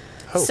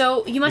 Oh,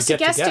 So you must have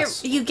get to guessed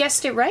guess. it. You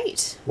guessed it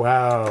right.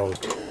 Wow.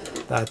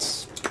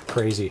 That's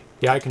crazy.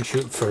 Yeah, I can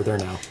shoot further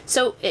now.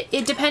 So it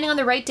depending on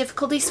the right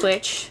difficulty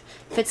switch.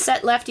 If it's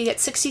set left, you get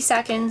 60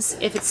 seconds.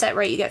 If it's set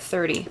right, you get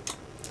 30.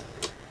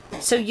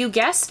 So you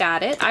guessed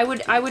at it. I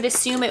would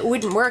assume it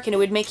wouldn't work and it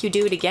would make you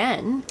do it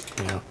again.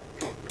 Yeah.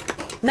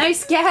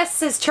 Nice guess,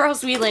 says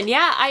Charles Whelan.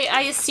 Yeah,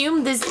 I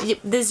assume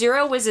the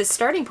 0 was his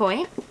starting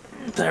point.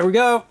 There we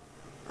go.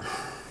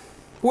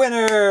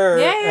 Winner!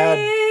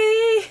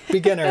 Yay!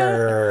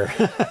 Beginner.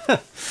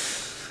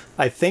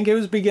 I think it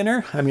was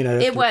beginner. I mean,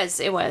 It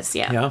was,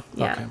 yeah. Yeah?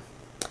 Yeah. Okay.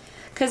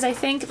 Because I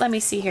think, let me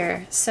see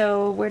here.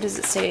 So where does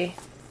it say?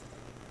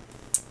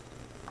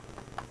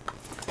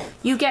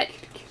 You get...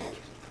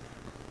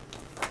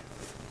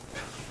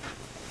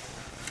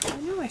 I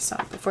know I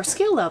saw it before.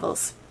 Skill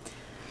levels.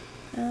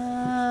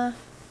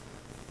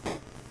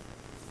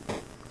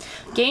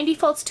 Game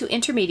defaults to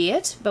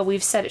intermediate, but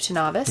we've set it to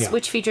novice, Yeah.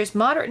 which features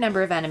moderate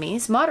number of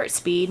enemies, moderate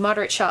speed,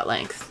 moderate shot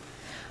length.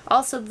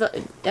 Also,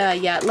 the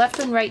left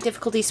and right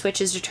difficulty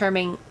switches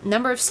determine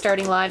number of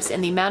starting lives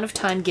and the amount of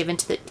time given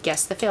to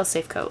guess the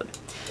failsafe code.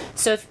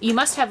 So if you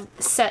must have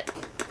set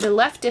the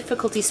left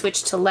difficulty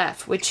switch to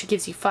left, which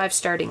gives you 5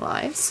 starting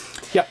lives.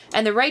 Yep.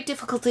 And the right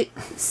difficulty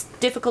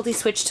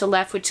switch to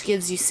left, which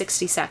gives you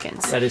 60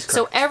 seconds. That is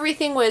So correct.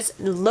 everything was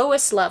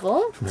lowest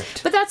level,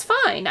 Right. but that's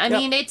fine. I Yep.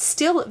 mean, it's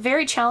still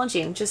very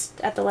challenging just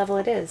at the level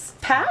it is.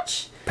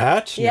 Patch?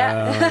 Patch?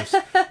 Yeah.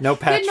 No, no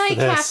patch Good night,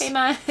 for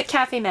this.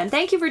 Cafe Man.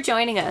 Thank you for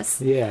joining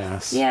us.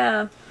 Yes.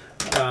 Yeah.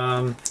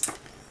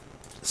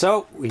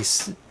 So we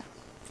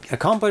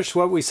accomplished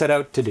what we set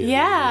out to do.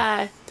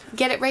 Yeah.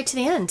 Get it right to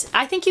the end.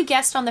 I think you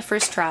guessed on the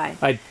first try.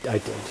 I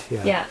did,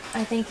 yeah. Yeah,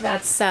 I think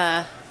that's...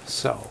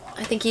 So...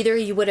 I think either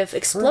you would have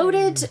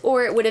exploded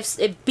or it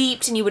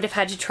beeped and you would have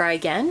had to try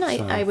again,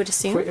 I would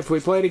assume. If we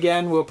play it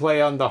again, we'll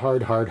play on the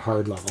hard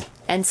level.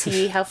 And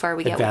see how far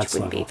we get, which Advanced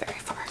wouldn't level. be very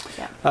far.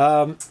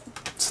 Yeah.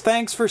 So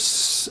thanks for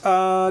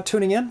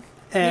tuning in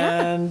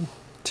and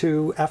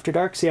to After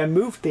Dark. See, I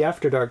moved the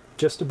After Dark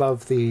just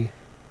above the...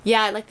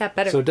 Yeah, I like that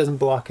better. So it doesn't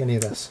block any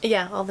of this.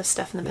 Yeah, all the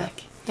stuff in the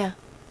back. Yeah.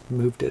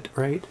 Moved it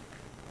right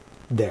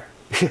there.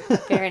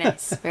 Very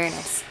nice. Very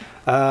nice.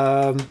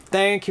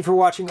 Thank you for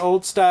watching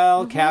Old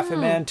Style, Cafe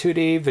Man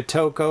 2D,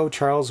 Vitoko,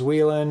 Charles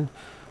Whelan,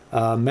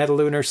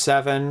 Metalunar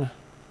 7,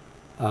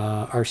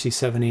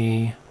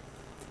 RC70,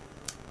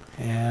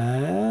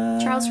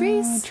 and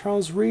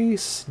Charles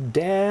Reese,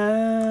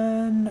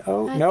 Dan.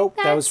 Oh, nope,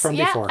 that was from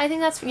before. I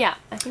think that's,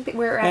 I think that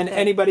we're at And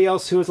anybody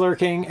else who is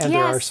lurking, and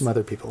there are Yes. some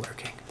other people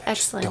lurking. I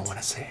Excellent. just don't want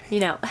to say anything. You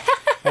know.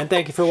 And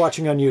thank you for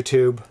watching on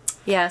YouTube.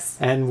 Yes.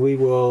 And we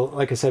will,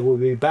 like I said, we'll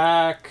be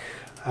back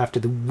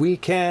after the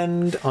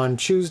weekend on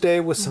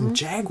Tuesday with some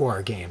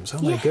Jaguar games.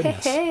 Oh my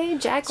goodness. Hey,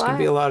 It's Jaguar. going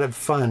to be a lot of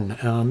fun.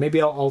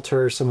 Maybe I'll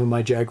alter some of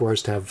my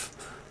Jaguars to have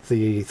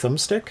the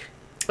thumbstick.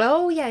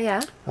 Oh,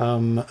 yeah.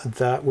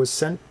 That was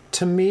sent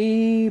to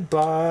me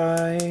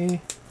by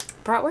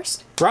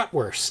Bratwurst?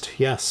 Bratwurst,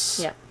 yes.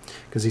 Yeah.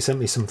 Because he sent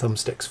me some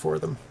thumbsticks for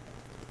them.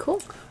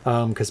 Cool.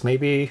 Because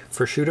maybe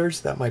for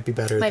shooters, that might be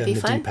better Might than be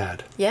the fun.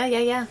 D-pad. Yeah.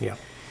 Yeah.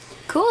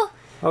 Cool.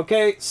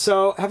 Okay,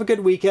 so have a good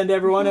weekend,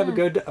 everyone. Have a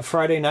good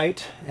Friday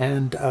night,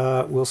 and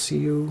we'll see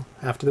you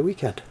after the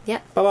weekend.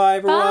 Yeah. Bye-bye,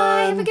 everyone.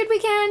 Bye. Have a good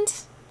weekend.